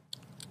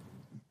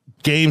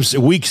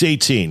 Weeks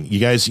 18. You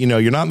guys,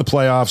 you're not in the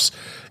playoffs.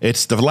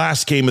 It's the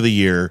last game of the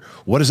year.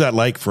 What is that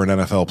like for an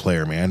NFL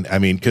player, man? I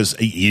mean, because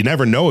you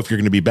never know if you're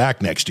going to be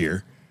back next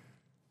year.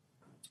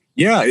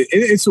 Yeah,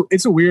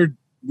 it's a weird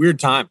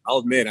time. I'll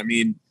admit. I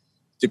mean,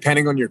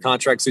 depending on your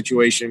contract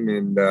situation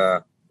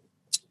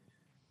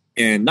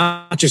and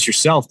not just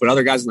yourself, but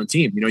other guys on the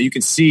team. You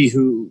can see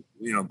who,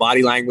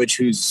 body language,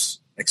 who's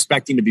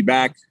expecting to be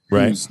back,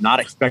 who's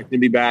not expecting to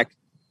be back,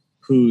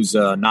 who's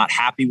not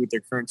happy with their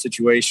current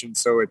situation.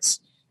 So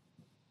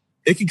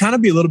it can kind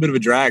of be a little bit of a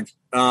drag,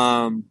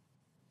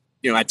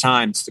 at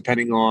times,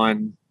 depending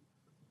on,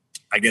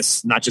 I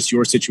guess, not just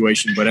your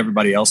situation, but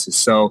everybody else's.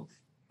 So,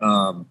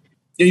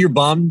 you're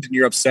bummed and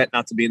you're upset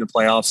not to be in the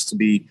playoffs, to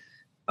be,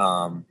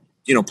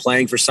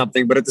 playing for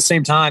something. But at the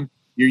same time,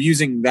 you're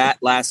using that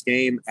last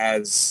game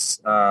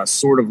as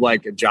sort of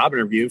like a job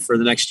interview for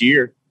the next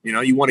year.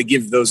 You want to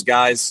give those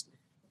guys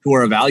who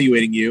are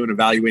evaluating you and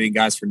evaluating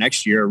guys for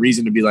next year a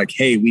reason to be like,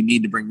 hey, we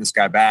need to bring this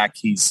guy back.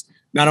 He's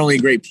not only a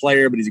great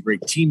player, but he's a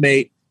great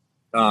teammate.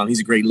 He's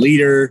a great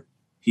leader.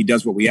 He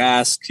does what we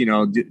ask,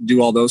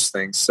 do all those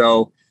things.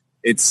 So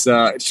it's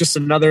just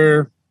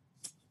another,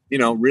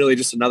 really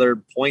just another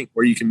point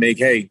where you can make,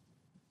 hey,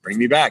 bring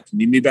me back. You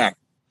need me back.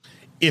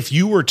 If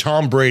you were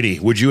Tom Brady,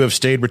 would you have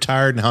stayed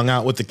retired and hung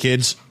out with the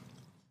kids?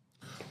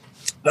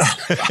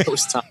 I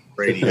was Tom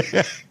Brady.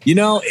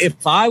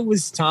 If I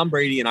was Tom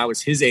Brady and I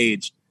was his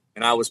age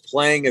and I was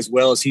playing as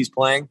well as he's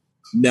playing,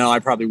 no, I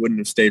probably wouldn't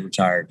have stayed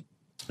retired.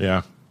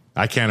 Yeah,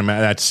 I can't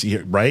imagine. That's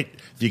right.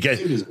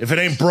 If it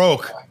ain't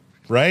broke,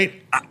 right?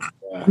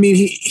 I mean,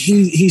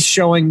 he's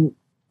showing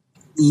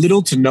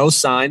little to no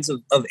signs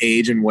of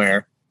age and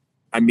wear.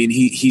 I mean,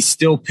 he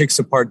still picks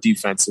apart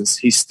defenses.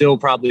 He's still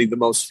probably the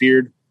most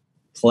feared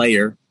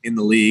player in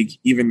the league,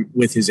 even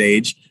with his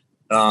age.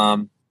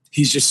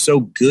 He's just so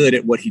good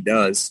at what he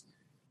does.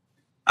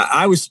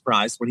 I was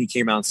surprised when he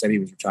came out and said he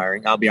was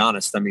retiring. I'll be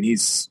honest. I mean,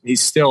 he's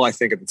still, I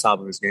think, at the top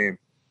of his game.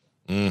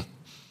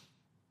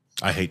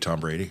 I hate Tom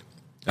Brady.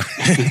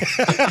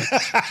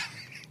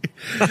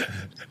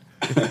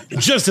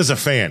 Just as a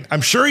fan.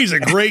 I'm sure he's a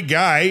great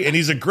guy and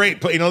he's a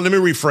great, let me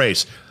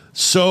rephrase.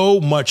 So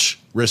much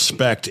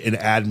respect and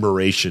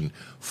admiration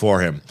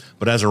for him.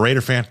 But as a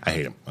Raider fan, I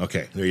hate him.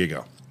 Okay, there you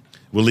go.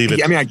 We'll leave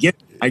it. I mean, I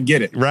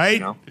get it.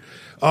 Right?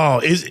 Oh,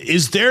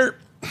 is there...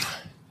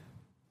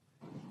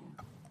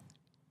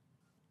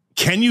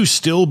 Can you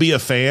still be a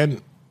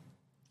fan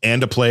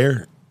and a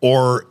player?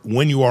 Or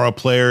when you are a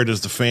player,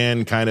 does the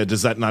fan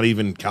does that not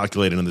even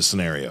calculate into the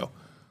scenario?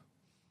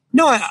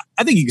 No,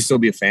 I think you can still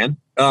be a fan.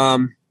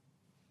 Now,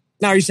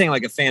 are you saying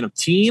like a fan of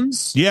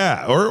teams?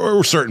 Yeah,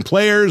 or certain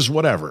players,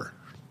 whatever.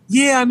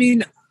 Yeah, I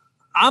mean,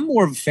 I'm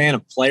more of a fan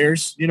of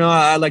players.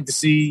 I like to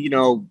see,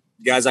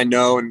 guys I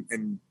know,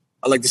 and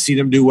I like to see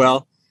them do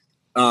well.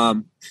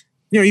 Even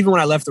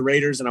when I left the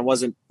Raiders and I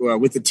wasn't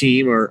with the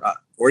team,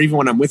 or even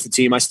when I'm with the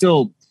team, I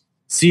still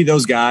see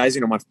those guys,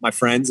 my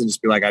friends, and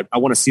just be like, I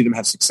want to see them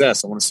have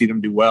success. I want to see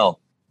them do well.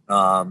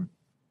 I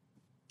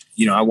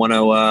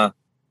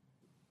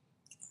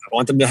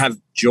want them to have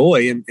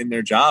joy in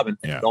their job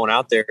and going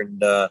out there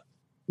and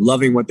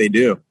loving what they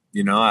do.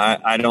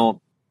 I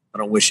don't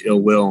wish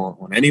ill will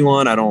on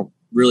anyone. I don't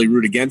really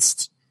root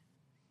against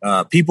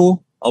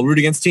people. I'll root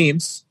against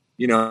teams.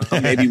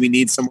 Maybe we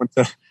need someone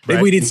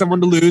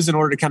to lose in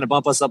order to kind of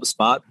bump us up a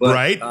spot. But,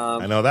 right.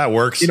 I know that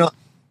works.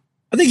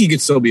 I think you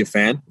could still be a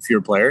fan if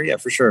you're a player. Yeah,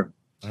 for sure.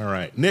 All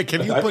right, Nick,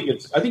 I think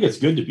it's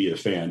good to be a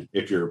fan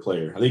if you're a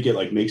player. I think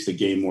it makes the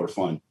game more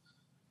fun.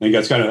 I think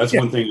that's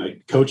one thing,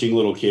 like coaching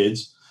little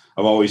kids.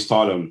 I've always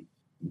taught them,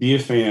 be a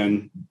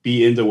fan,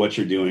 be into what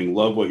you're doing,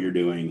 love what you're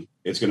doing.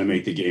 It's going to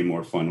make the game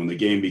more fun. When the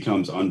game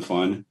becomes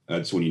unfun,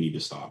 that's when you need to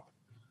stop.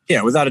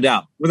 Yeah, without a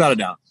doubt.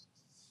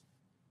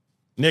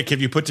 Nick, have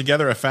you put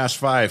together a fast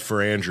five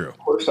for Andrew? Of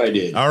course I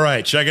did. All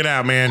right, check it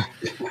out, man.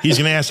 He's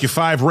going to ask you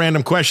 5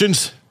 random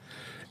questions.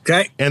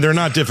 Okay. And they're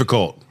not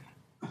difficult.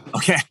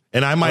 Okay.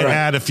 And I might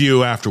add a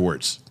few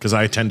afterwards because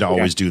I tend to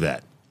always do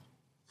that.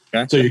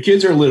 Okay. So your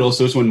kids are little,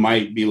 so this one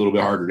might be a little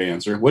bit harder to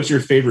answer. What's your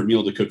favorite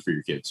meal to cook for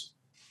your kids?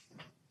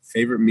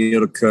 Favorite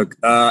meal to cook?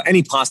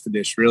 Any pasta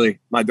dish, really.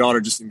 My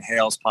daughter just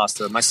inhales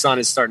pasta. My son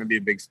is starting to be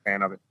a big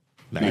fan of it.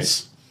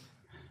 Nice.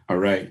 All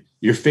right.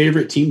 Your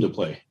favorite team to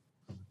play?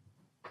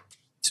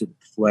 To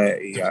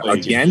play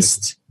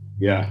against?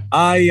 Yeah.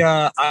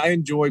 I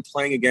enjoy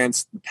playing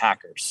against the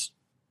Packers.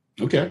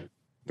 Okay.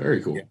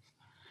 Very cool. Yeah.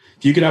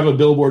 If you could have a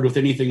billboard with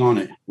anything on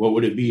it, what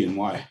would it be and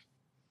why?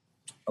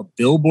 A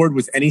billboard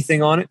with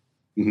anything on it?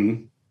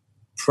 Mm-hmm.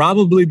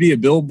 Probably be a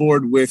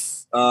billboard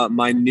with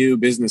my new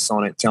business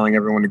on it, telling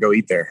everyone to go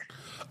eat there.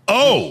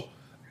 Oh!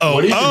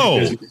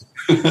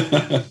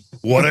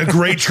 What a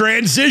great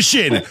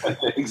transition.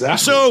 Exactly.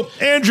 So,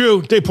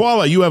 Andrew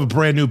Depaola, you have a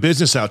brand new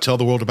business out. Tell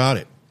the world about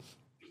it.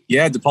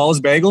 Yeah, Depaola's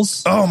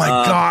Bagels. Oh, my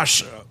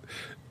gosh.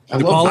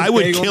 I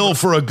would kill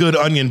for a good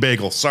onion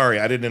bagel. Sorry,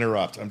 I didn't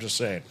interrupt. I'm just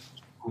saying.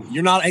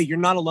 You're not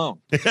alone.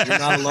 You're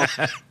not alone.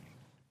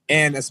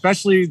 And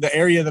especially the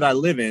area that I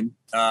live in,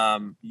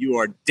 you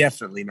are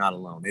definitely not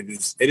alone.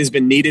 It has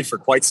been needed for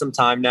quite some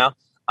time now.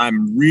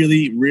 I'm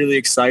really, really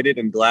excited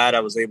and glad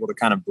I was able to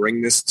kind of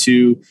bring this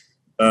to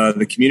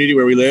the community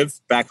where we live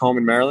back home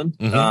in Maryland.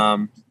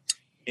 Mm-hmm.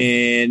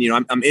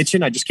 And I'm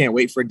itching. I just can't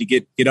wait for it to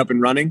get up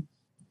and running.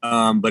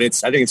 But I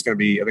think it's going to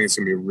be a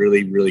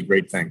really, really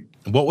great thing.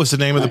 What was the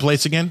name of the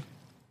place again?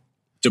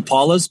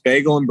 Depaola's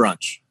Bagel and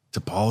Brunch.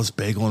 Depaola's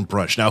Bagel and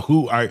Brunch. Now,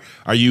 who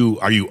are you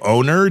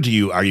owner? Do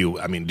you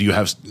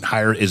have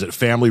is it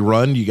family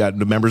run? You got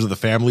the members of the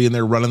family in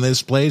there running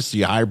this place? Do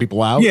you hire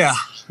people out? Yeah.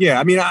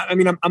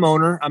 I'm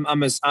owner.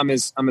 I'm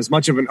as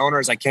much of an owner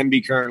as I can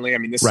be currently. I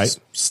mean, this is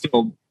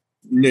still,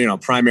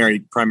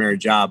 primary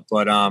job,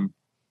 but,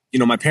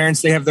 my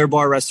parents, they have their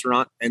bar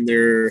restaurant and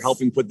they're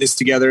helping put this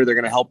together. They're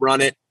going to help run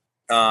it.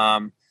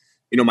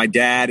 My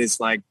dad is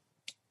like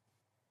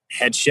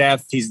head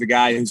chef. He's the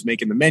guy who's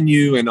making the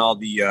menu and all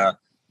the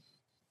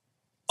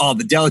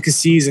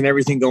delicacies and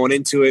everything going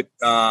into it.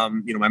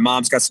 My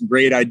mom's got some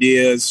great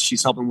ideas.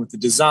 She's helping with the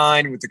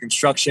design, with the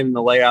construction,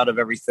 the layout of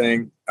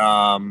everything.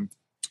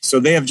 So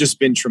they have just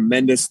been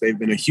tremendous. They've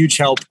been a huge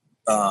help.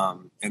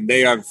 And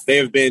they have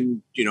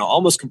been,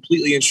 almost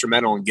completely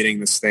instrumental in getting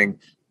this thing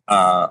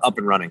up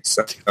and running.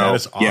 So that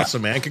is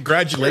awesome, man.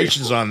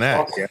 Congratulations on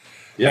that.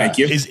 Yeah. Thank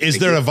you. Is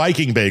there a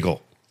Viking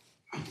bagel?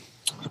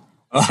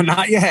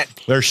 Not yet.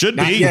 There should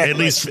be, yet, at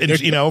least, for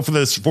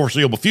the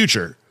foreseeable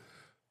future.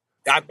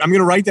 I'm going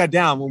to write that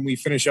down when we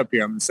finish up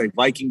here. I'm going to say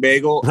Viking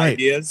bagel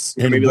ideas,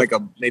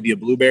 maybe a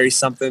blueberry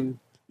something,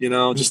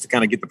 just to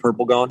kind of get the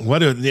purple going.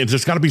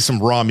 There's got to be some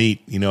raw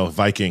meat,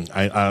 Viking.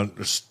 I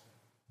just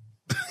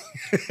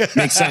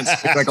makes sense.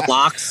 Like a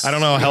lox. I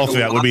don't know how healthy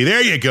that would be.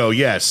 There you go.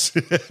 Yes.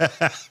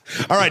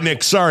 All right,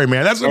 Nick. Sorry,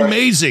 man. That's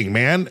amazing,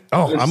 man.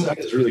 Oh,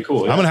 that's really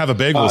cool. I'm going to have a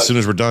bagel as soon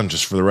as we're done,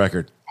 just for the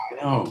record. I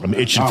know. I'm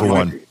itching for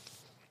one.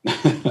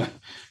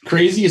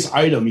 Craziest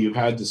item you've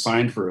had to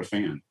sign for a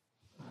fan?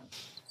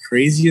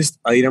 Craziest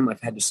item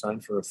I've had to sign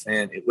for a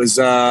fan. It was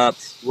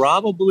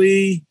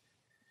probably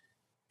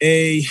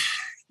a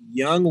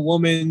young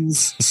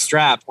woman's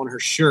strap on her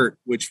shirt,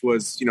 which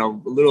was, a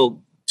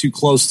little too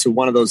close to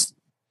one of those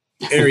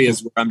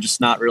areas where I'm just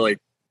not really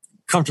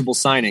comfortable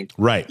signing.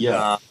 Right.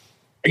 Yeah.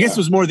 I guess it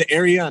was more the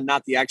area and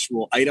not the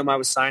actual item I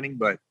was signing,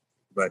 but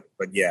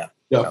yeah.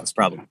 That was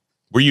probably.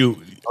 Were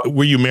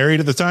you married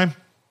at the time?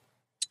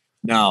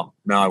 No,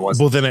 I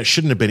wasn't. Well, then it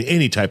shouldn't have been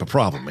any type of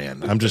problem,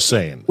 man. I'm just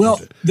saying. Well,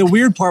 the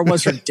weird part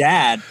was her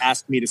dad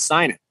asked me to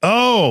sign it.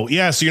 Oh,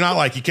 yeah. So you're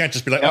not you can't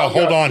just be like,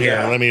 hold on here.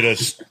 Let me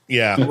just,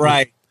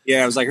 Right.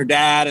 Yeah. It was like her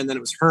dad, and then it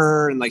was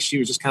her, and she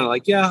was just kind of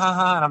like, yeah,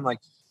 haha. And I'm like,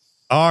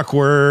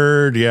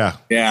 awkward. Yeah.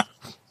 Yeah.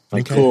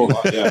 Cool.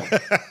 Yeah.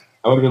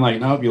 I would have been like,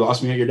 nope, you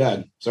lost me at your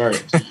dad. Sorry.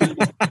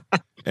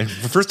 And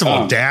first of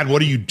all, Dad,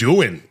 what are you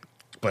doing?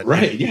 But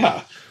right.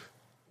 Yeah.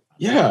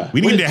 Yeah.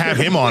 We need to have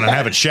him on and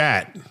have a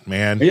chat,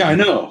 man. Yeah, I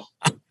know.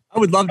 I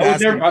would love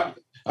to.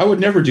 I would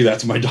never do that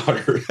to my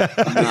daughter.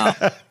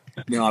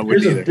 No, I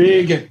wouldn't. Here's a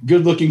big,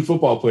 good-looking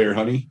football player,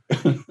 honey.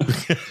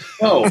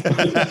 No. All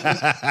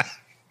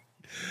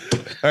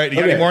right. You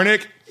got any more,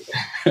 Nick?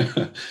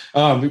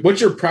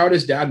 What's your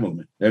proudest dad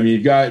moment? I mean,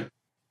 you've got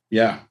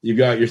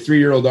your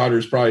 3-year-old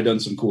daughter's probably done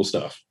some cool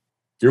stuff.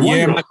 Your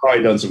 1-year-old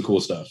probably done some cool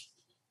stuff.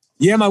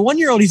 Yeah, my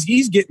 1-year-old,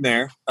 he's getting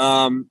there.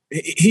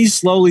 He's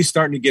slowly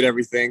starting to get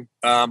everything.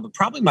 But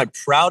probably my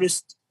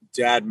proudest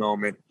dad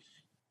moment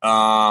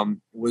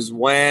was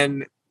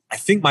when I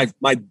think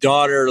my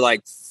daughter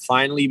like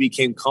finally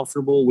became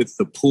comfortable with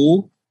the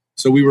pool.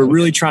 So we were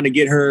really trying to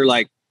get her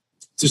like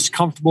just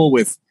comfortable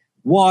with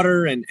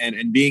water and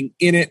being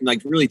in it, and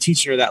like really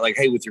teaching her that like,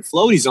 hey, with your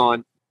floaties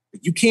on,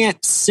 you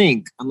can't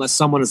sink unless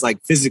someone is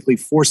like physically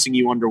forcing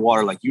you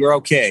underwater. Like you're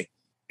okay.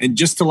 And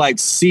just to like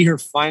see her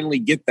finally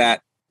get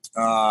that,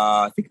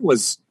 I think it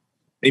was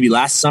maybe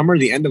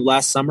the end of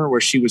last summer,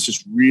 where she was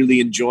just really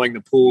enjoying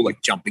the pool,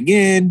 like jumping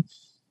in,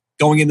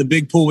 going in the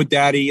big pool with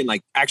daddy, and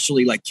like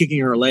actually like kicking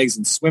her legs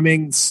and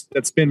swimming.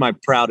 That's been my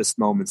proudest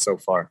moment so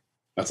far.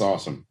 That's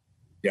awesome.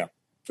 Yeah.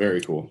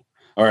 Very cool.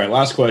 All right.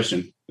 Last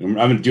question.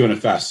 I'm doing a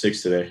fast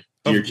 6 today.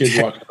 Do your kids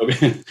watch?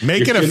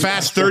 Make it a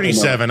fast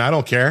 37. I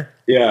don't care.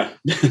 Yeah.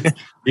 Do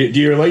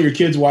you let your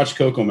kids watch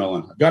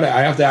Cocomelon?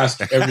 I have to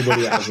ask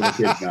everybody that has little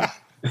kids now.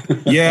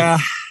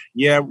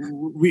 Yeah,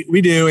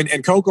 we do. And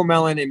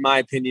Cocomelon, in my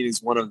opinion,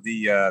 is one of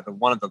the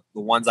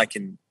ones I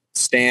can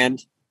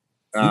stand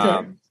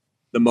the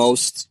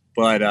most.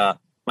 But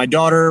my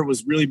daughter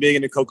was really big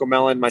into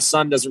Cocomelon. My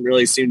son doesn't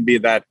really seem to be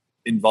that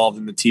involved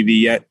in the TV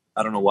yet.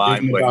 I don't know why.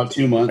 Give him about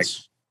 2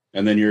 months,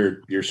 and then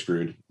you're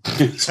screwed.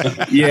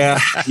 Yeah,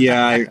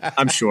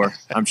 I'm sure.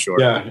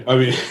 Yeah, I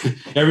mean,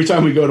 every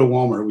time we go to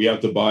Walmart, we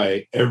have to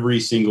buy every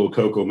single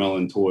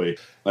Cocomelon toy.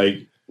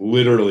 Like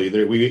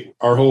literally,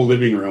 our whole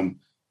living room.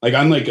 Like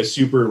I'm like a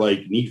super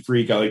like neat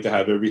freak. I like to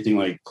have everything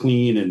like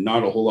clean and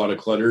not a whole lot of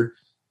clutter.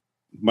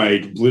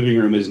 My living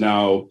room is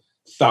now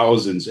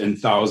thousands and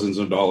thousands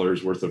of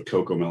dollars worth of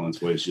Cocomelon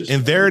toys.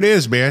 And there it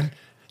is, man.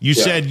 You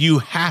said you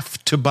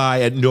have to buy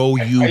it. No,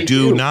 you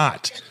do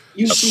not.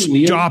 You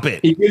see, stop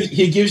it.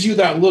 He gives you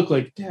that look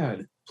like,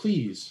 Dad,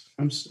 please.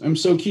 I'm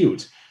so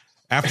cute.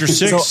 After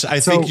 6, I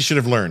think you should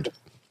have learned.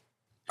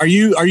 Are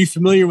you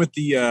familiar with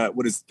the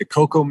what is the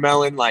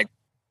Cocomelon like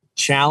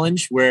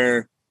challenge,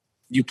 where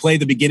you play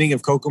the beginning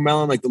of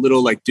Cocomelon, like the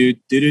little like dude,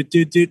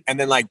 and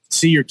then like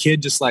see your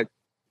kid just like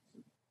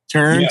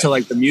turn to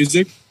like the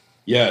music?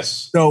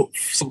 Yes. So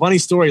funny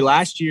story.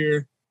 Last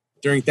year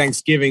during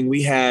Thanksgiving,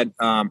 we had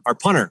our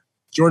punter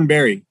Jordan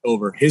Berry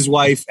over, his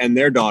wife and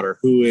their daughter,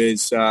 who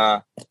is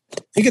I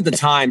think at the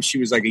time she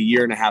was like a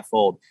year and a half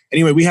old.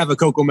 Anyway, we have a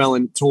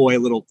Cocomelon toy, a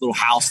little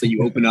house that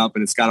you open up,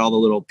 and it's got all the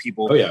little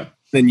people. Oh yeah.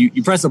 Then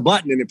you press a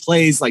button and it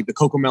plays like the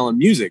Cocomelon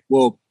music.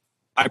 Well,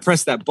 I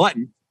pressed that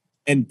button,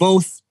 and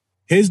both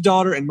his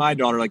daughter and my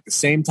daughter, like the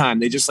same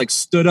time, they just like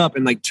stood up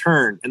and like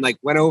turned and like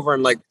went over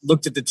and like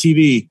looked at the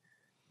TV.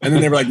 And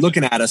then they were like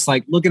looking at us,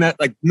 like looking at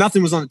like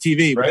nothing was on the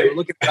TV, but they were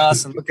looking at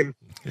us and looking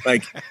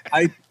like,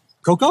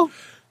 Coco?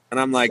 And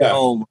I'm like,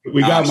 oh,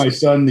 we got my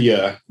son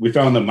we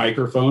found the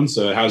microphone,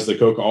 so it has the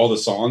Coco, all the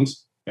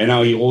songs, and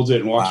now he holds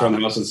it and walks around the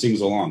house and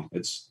sings along.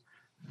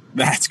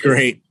 That's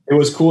great. It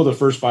was cool the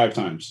first 5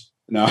 times.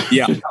 No,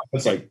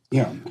 it's like,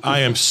 I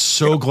am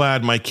so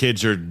glad my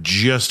kids are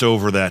just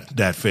over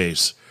that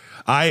phase.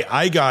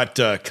 I got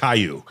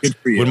Caillou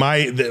when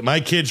my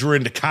kids were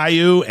into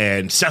Caillou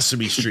and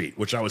Sesame Street,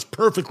 which I was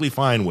perfectly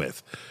fine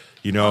with.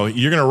 You know,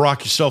 you're going to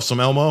rock yourself some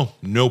Elmo,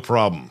 no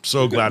problem.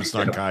 So glad it's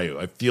not Caillou.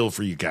 I feel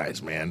for you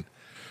guys, man.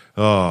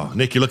 Oh,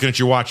 Nick, you're looking at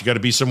your watch. You got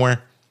to be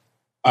somewhere?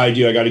 I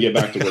do. I got to get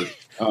back to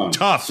work.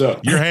 Tough. So,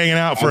 you're hanging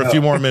out for a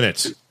few more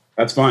minutes.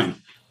 That's fine.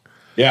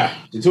 Yeah.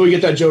 Until we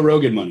get that Joe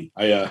Rogan money,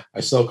 I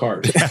sell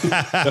cars.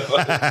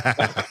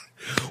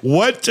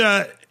 What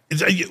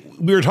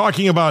we were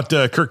talking about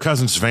Kirk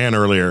Cousins' van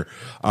earlier.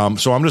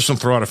 So I'm just going to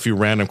throw out a few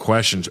random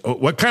questions.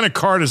 What kind of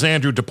car does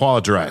Andrew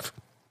Depaola drive?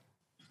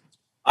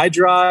 I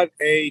drive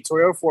a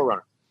Toyota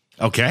 4Runner.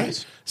 Okay.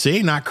 Nice.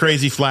 See, not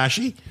crazy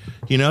flashy.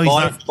 You know,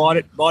 bought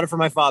it for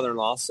my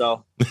father-in-law.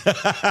 So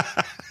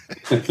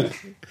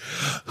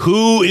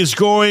who is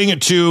going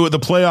to the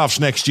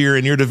playoffs next year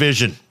in your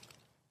division?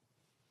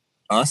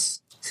 Us.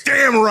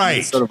 Damn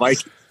right. Sort of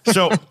Vikings.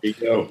 So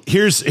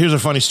here's a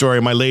funny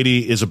story. My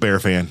lady is a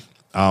Bear fan.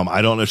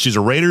 I don't know if she's a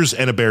Raiders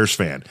and a Bears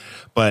fan,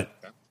 but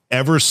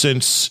ever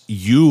since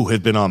you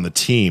have been on the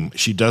team,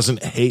 she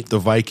doesn't hate the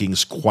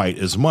Vikings quite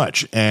as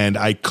much. And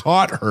I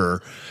caught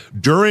her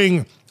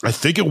during, I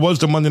think it was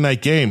the Monday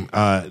night game.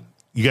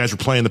 You guys were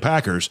playing the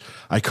Packers.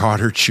 I caught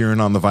her cheering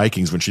on the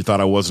Vikings when she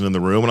thought I wasn't in the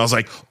room. And I was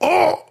like,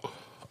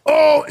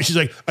 oh. And she's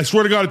like, I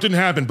swear to God, it didn't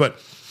happen. But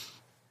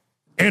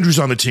Andrew's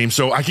on the team,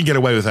 so I can get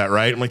away with that,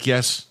 right? I'm like,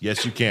 yes,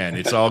 you can.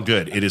 It's all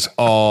good. It is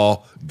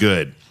all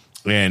good.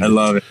 And I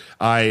love it.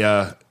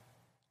 I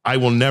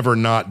will never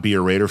not be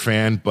a Raider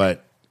fan,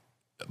 but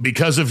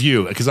because of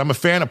you, because I'm a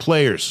fan of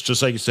players,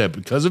 just like you said,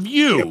 because of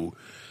you,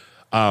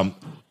 I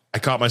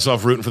caught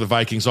myself rooting for the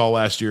Vikings all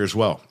last year as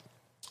well.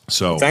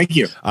 So thank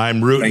you.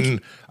 I'm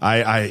rooting.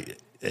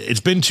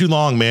 It's been too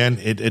long, man.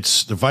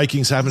 It's the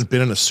Vikings haven't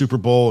been in a Super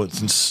Bowl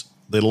since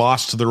They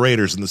lost to the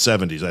Raiders in the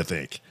 70s, I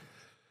think.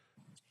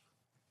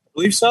 I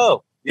believe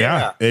so.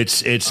 Yeah,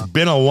 it's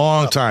been a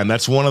long time.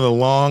 That's one of the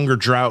longer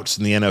droughts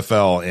in the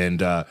NFL, and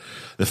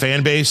the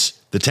fan base,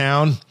 the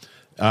town,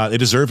 they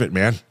deserve it,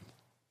 man.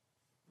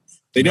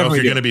 They definitely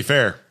if you're going to be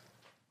fair.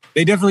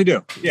 They definitely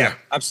do. Yeah.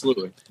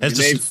 Absolutely. I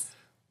mean,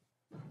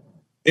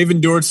 they've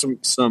endured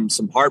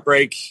some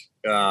heartbreak,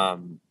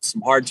 some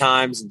hard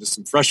times, and just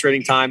some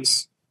frustrating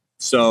times.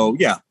 So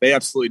yeah, they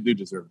absolutely do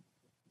deserve it.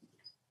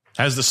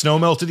 Has the snow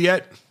melted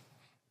yet?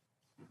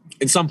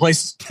 In some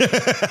places.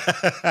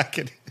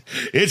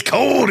 It's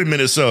cold in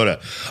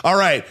Minnesota. All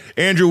right,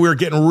 Andrew, we're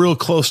getting real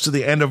close to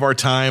the end of our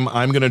time.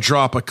 I'm going to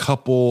drop a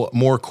couple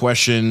more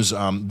questions.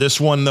 This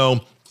one,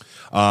 though,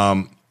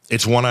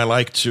 it's one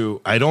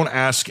I don't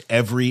ask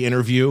every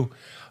interview,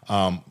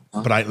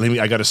 but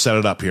I got to set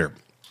it up here.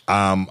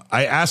 I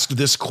asked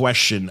this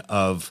question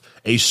of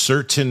a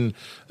certain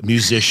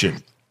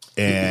musician,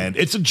 and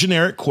it's a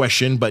generic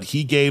question, but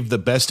he gave the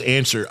best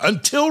answer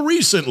until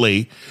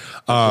recently.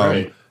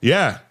 Right.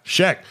 Yeah,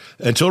 Shaq.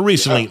 Until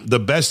recently, the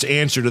best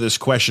answer to this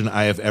question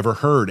I have ever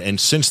heard. And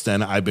since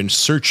then, I've been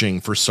searching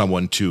for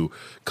someone to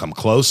come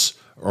close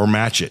or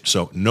match it.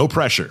 So no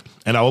pressure.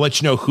 And I will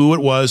let you know who it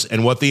was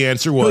and what the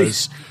answer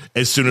was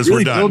as soon as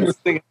we're done.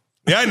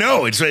 Yeah, I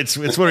know. It's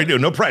what I do.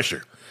 No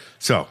pressure.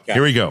 So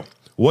Here we go.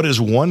 What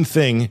is one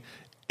thing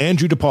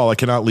Andrew Depaola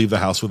cannot leave the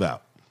house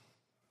without?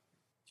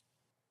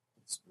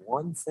 It's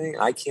one thing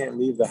I can't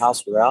leave the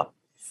house without.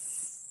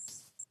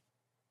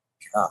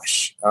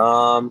 Gosh.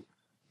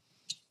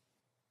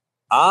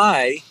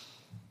 I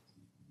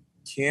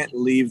can't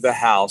leave the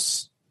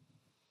house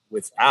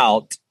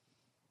without,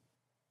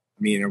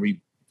 I mean, I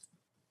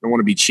don't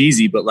want to be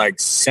cheesy, but like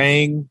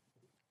saying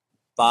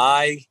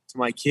bye to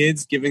my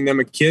kids, giving them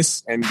a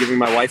kiss, and giving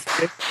my wife a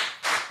kiss.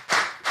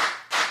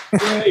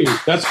 Hey,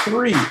 that's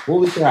 3.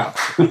 Holy crap.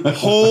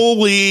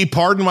 Holy,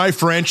 pardon my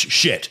French,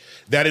 shit.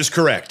 That is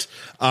correct.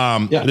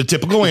 The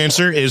typical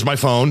answer is my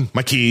phone,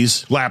 my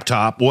keys,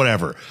 laptop,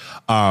 whatever.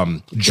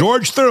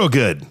 George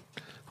Thorogood,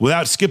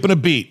 without skipping a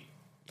beat,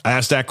 I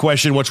asked that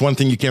question, what's one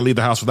thing you can't leave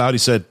the house without? He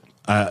said,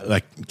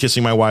 like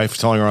kissing my wife,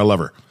 telling her I love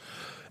her.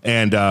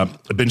 And I've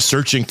been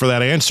searching for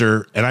that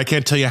answer, and I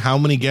can't tell you how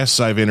many guests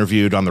I've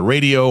interviewed on the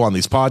radio, on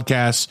these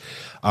podcasts.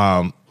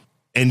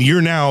 And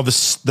you're now the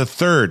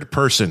third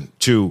person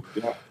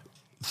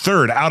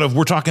third out of,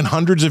 we're talking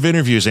hundreds of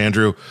interviews,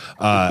 Andrew,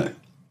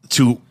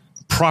 to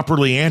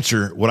properly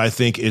answer what I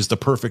think is the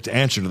perfect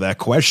answer to that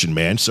question,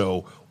 man.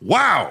 So,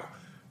 wow.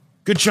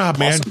 Good job,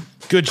 man. Awesome.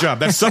 Good job.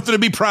 That's something to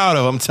be proud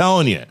of. I'm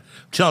telling you.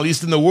 At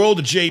least in the world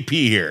of JP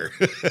here.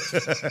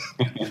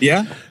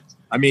 Yeah.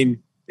 I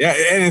mean, yeah.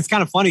 And it's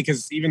kind of funny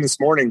because even this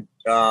morning,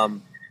 before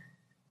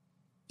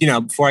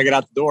I get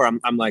out the door,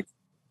 I'm like,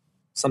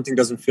 something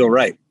doesn't feel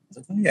right. I was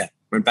like, oh, yeah.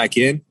 Went back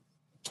in,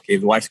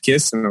 gave the wife a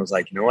kiss, and I was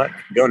like, you know what?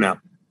 I can go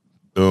now.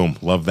 Boom.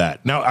 Love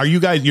that. Now, are you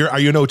guys, are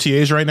you in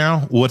OTAs right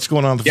now? What's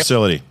going on in the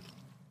facility?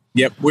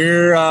 Yep.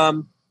 We're, I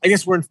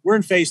guess we're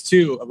in phase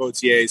 2 of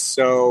OTAs.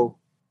 So,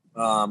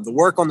 the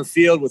work on the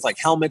field with like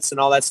helmets and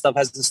all that stuff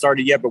hasn't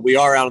started yet, but we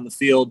are out on the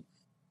field,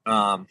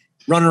 running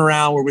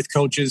around. We're with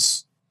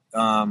coaches.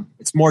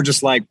 It's more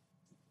just like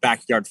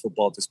backyard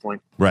football at this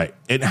point. Right.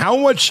 And how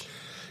much,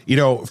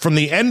 from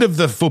the end of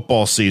the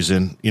football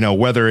season,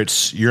 whether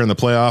it's you're in the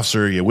playoffs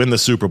or you win the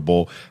Super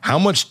Bowl, how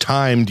much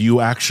time do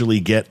you actually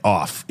get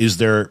off? Is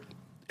there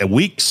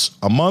weeks,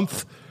 a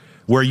month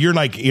where you're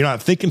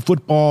not thinking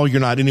football,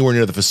 you're not anywhere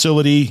near the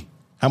facility?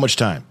 How much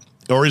time?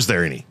 Or is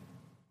there any?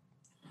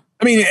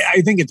 I mean, I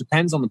think it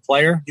depends on the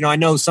player. I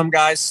know some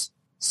guys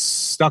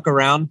stuck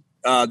around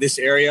this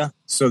area,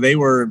 so they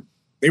were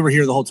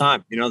here the whole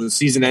time. The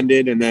season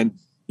ended, and then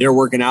they're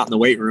working out in the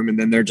weight room, and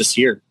then they're just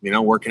here,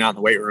 working out in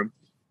the weight room.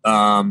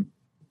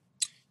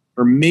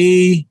 For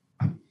me,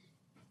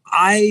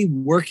 I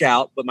work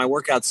out, but my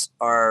workouts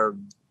are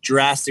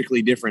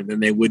drastically different than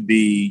they would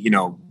be,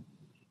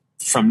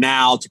 from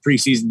now to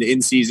preseason to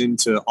in season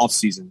to off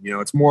season.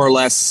 It's more or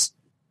less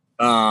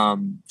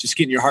just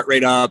getting your heart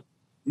rate up,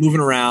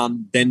 moving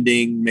around,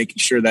 bending, making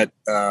sure that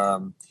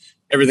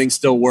everything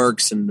still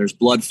works and there's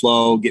blood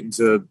flow getting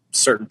to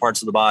certain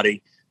parts of the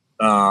body.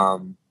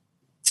 As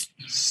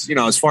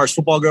far as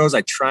football goes,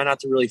 I try not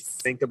to really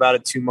think about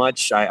it too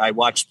much. I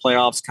watch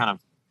playoffs kind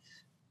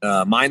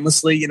of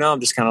mindlessly.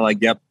 I'm just kind of like,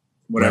 yep,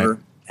 whatever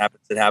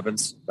happens, it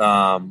happens.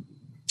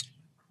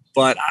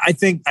 But I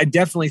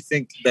definitely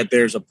think that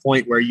there's a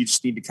point where you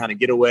just need to kind of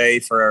get away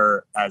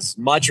for as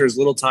much or as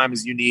little time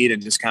as you need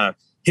and just kind of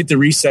hit the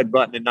reset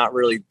button and not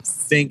really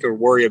think or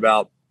worry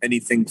about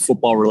anything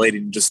football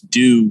related and just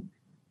do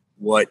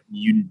what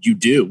you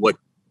do, what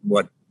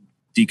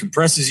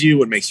decompresses you,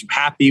 what makes you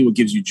happy, what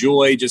gives you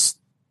joy. Just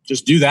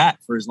do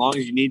that for as long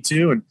as you need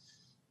to. And,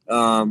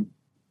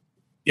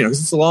 because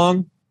it's a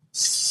long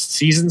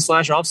season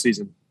 / off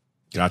season.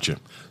 Gotcha.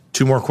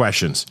 2 more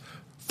questions.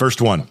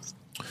 First one,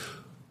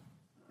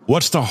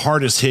 what's the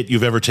hardest hit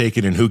you've ever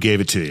taken and who gave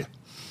it to you?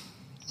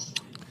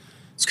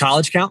 Does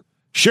college count?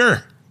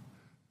 Sure.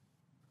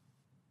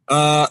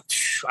 I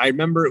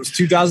remember it was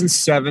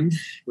 2007. We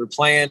were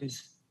playing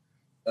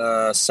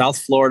South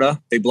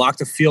Florida. They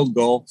blocked a field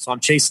goal, so I'm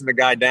chasing the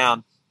guy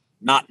down,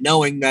 not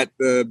knowing that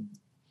the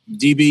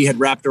DB had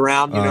wrapped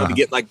around, to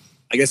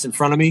get in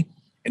front of me.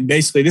 And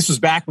basically, this was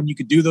back when you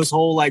could do those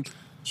whole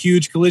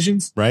huge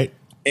collisions, right?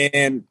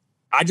 And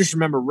I just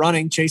remember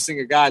running, chasing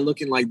a guy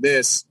looking like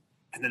this,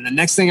 and then the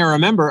next thing I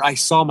remember, I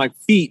saw my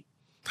feet.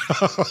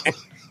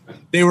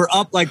 They were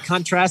up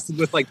contrasted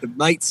with the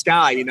night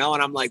sky, and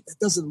I'm like, that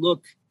doesn't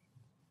look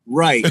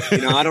right.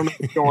 I don't know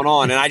what's going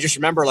on. And I just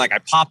remember I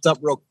popped up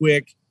real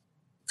quick,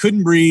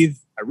 couldn't breathe.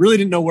 I really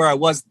didn't know where I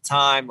was at the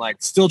time,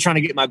 still trying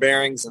to get my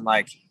bearings. And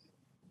I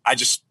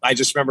just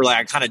remember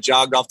I kind of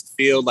jogged off the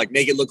field,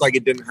 make it look like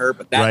it didn't hurt,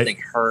 but that thing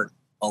hurt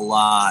a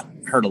lot.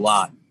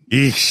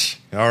 Eesh.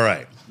 All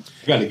right.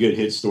 I got a good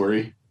hit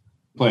story.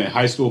 Playing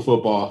high school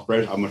football.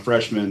 I'm a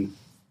freshman.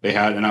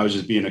 And I was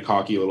just being a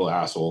cocky little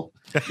asshole,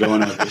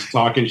 going up, just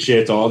talking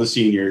shit to all the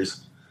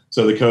seniors.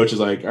 So the coach is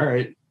like, all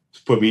right,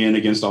 put me in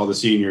against all the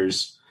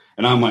seniors.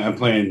 And I'm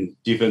playing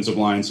defensive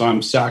line. So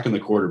I'm sacking the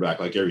quarterback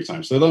every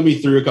time. So they let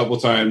me through a couple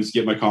of times,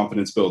 get my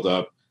confidence built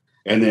up.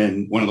 And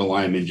then one of the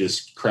linemen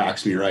just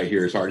cracks me right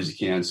here as hard as he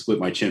can, split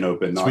my chin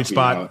open, knocked me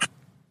out.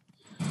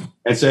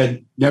 And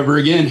said, never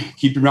again,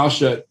 keep your mouth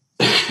shut.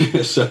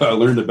 So I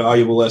learned a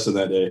valuable lesson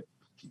that day.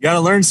 You got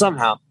to learn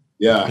somehow.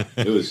 Yeah,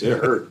 it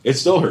hurt. It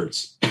still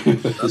hurts.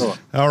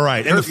 All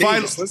right. And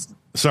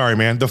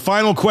the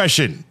final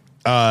question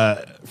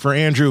for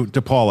Andrew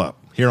Depaola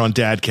here on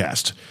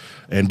Dadcast.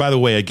 And by the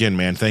way, again,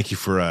 man, thank you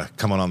for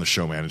coming on the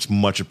show, man. It's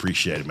much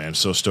appreciated, man.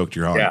 So stoked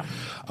you're on. Yeah.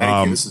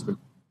 Thank you. This has been...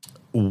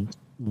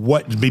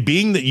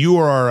 being that you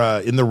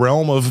are in the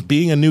realm of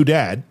being a new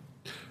dad,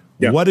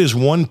 what is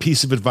one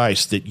piece of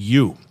advice that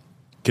you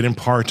can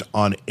impart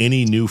on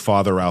any new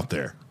father out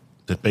there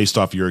that based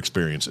off your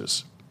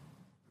experiences?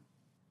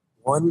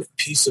 One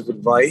piece of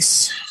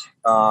advice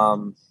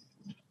can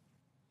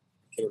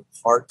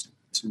impart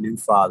to new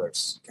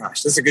fathers.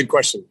 Gosh, that's a good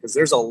question because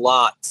there's a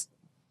lot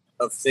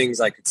of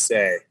things I could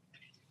say.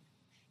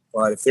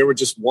 But if there were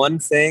just one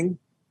thing,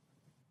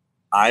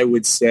 I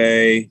would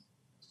say,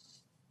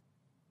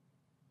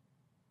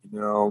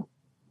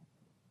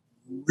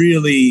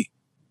 really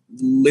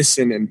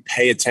listen and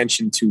pay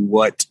attention to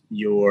what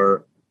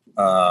your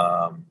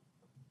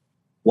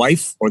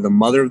wife or the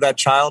mother of that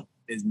child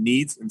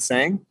needs and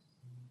saying.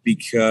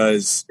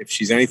 Because if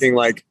she's anything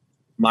like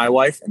my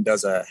wife and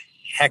does a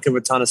heck of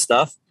a ton of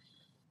stuff,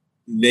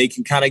 they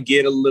can kind of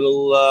get a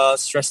little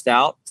stressed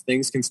out.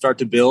 Things can start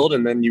to build,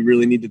 and then you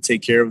really need to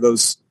take care of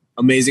those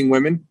amazing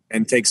women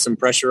and take some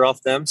pressure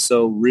off them.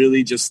 So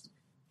really just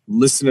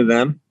listen to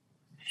them,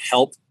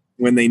 help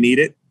when they need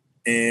it,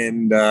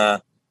 and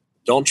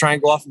don't try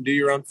and go off and do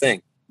your own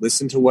thing.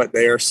 Listen to what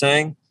they are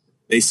saying.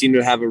 They seem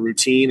to have a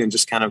routine, and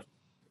just kind of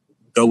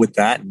go with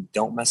that and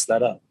don't mess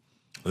that up.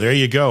 There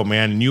you go,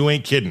 man. And you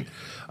ain't kidding.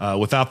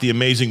 Without the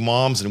amazing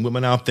moms and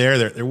women out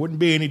there wouldn't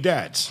be any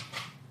dads.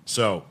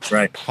 So,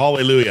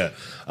 hallelujah.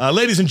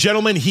 Ladies and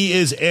gentlemen, he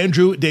is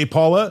Andrew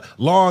Depaola,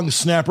 long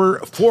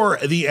snapper for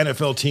the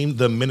NFL team,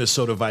 the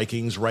Minnesota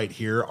Vikings, right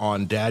here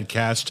on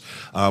Dadcast.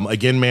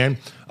 Again, man,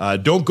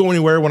 don't go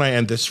anywhere when I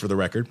end this, for the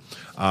record.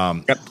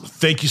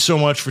 Thank you so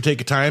much for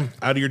taking time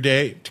out of your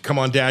day to come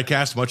on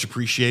Dadcast. Much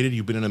appreciated.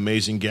 You've been an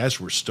amazing guest.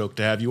 We're stoked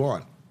to have you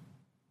on.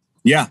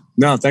 Yeah,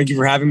 no, thank you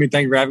for having me.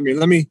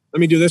 Let me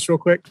do this real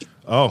quick.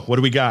 Oh, what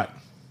do we got?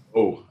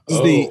 This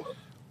is the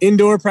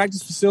indoor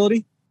practice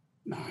facility.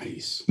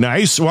 Nice.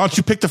 Why don't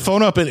you pick the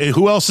phone up and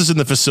who else is in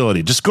the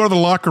facility? Just go to the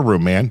locker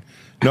room, man.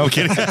 No, I'm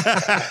kidding.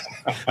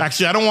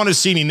 Actually, I don't want to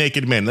see any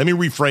naked men. Let me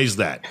rephrase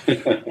that.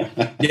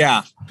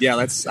 Yeah.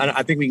 I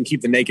think we can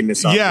keep the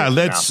nakedness off. Yeah,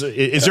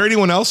 is there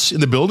anyone else in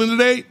the building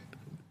today?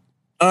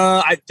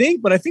 I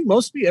think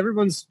mostly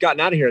everyone's gotten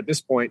out of here at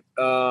this point.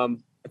 I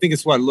think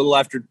it's a little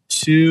after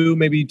 2,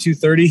 maybe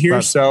 2:30 here.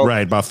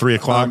 About 3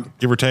 o'clock,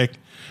 give or take.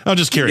 I'm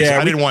just curious.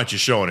 I didn't want you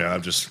showing it.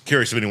 I'm just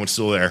curious if anyone's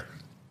still there.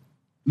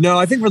 No,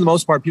 I think for the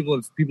most part, people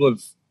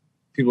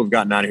have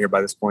gotten out of here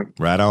by this point.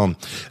 Right on.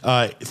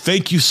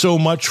 Thank you so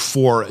much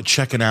for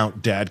checking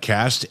out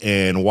Dadcast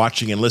and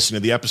watching and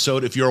listening to the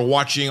episode. If you're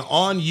watching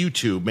on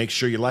YouTube, make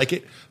sure you like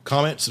it,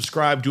 comment,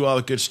 subscribe, do all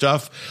the good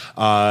stuff.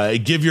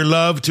 Give your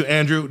love to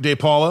Andrew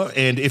Depaola.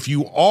 And if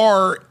you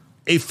are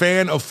a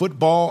fan of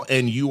football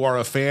and you are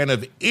a fan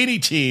of any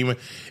team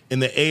in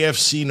the the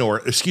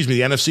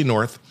NFC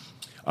North,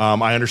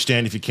 I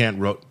understand if you can't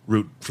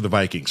root for the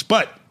Vikings,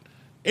 but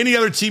any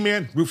other team,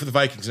 man, root for the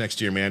Vikings next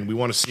year, man. We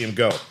want to see them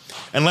go.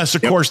 Unless,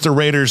 of course, the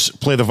Raiders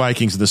play the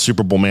Vikings in the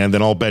Super Bowl, man,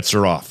 then all bets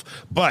are off.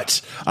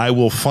 But I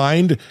will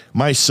find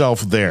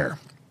myself there,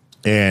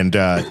 and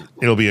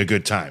it'll be a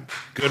good time.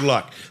 Good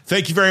luck.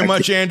 Thank you very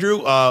much,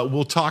 Andrew.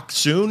 We'll talk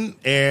soon,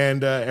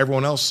 and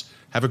everyone else,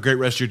 have a great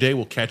rest of your day.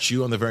 We'll catch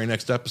you on the very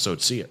next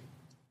episode. See ya.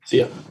 See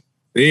ya.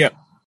 See ya.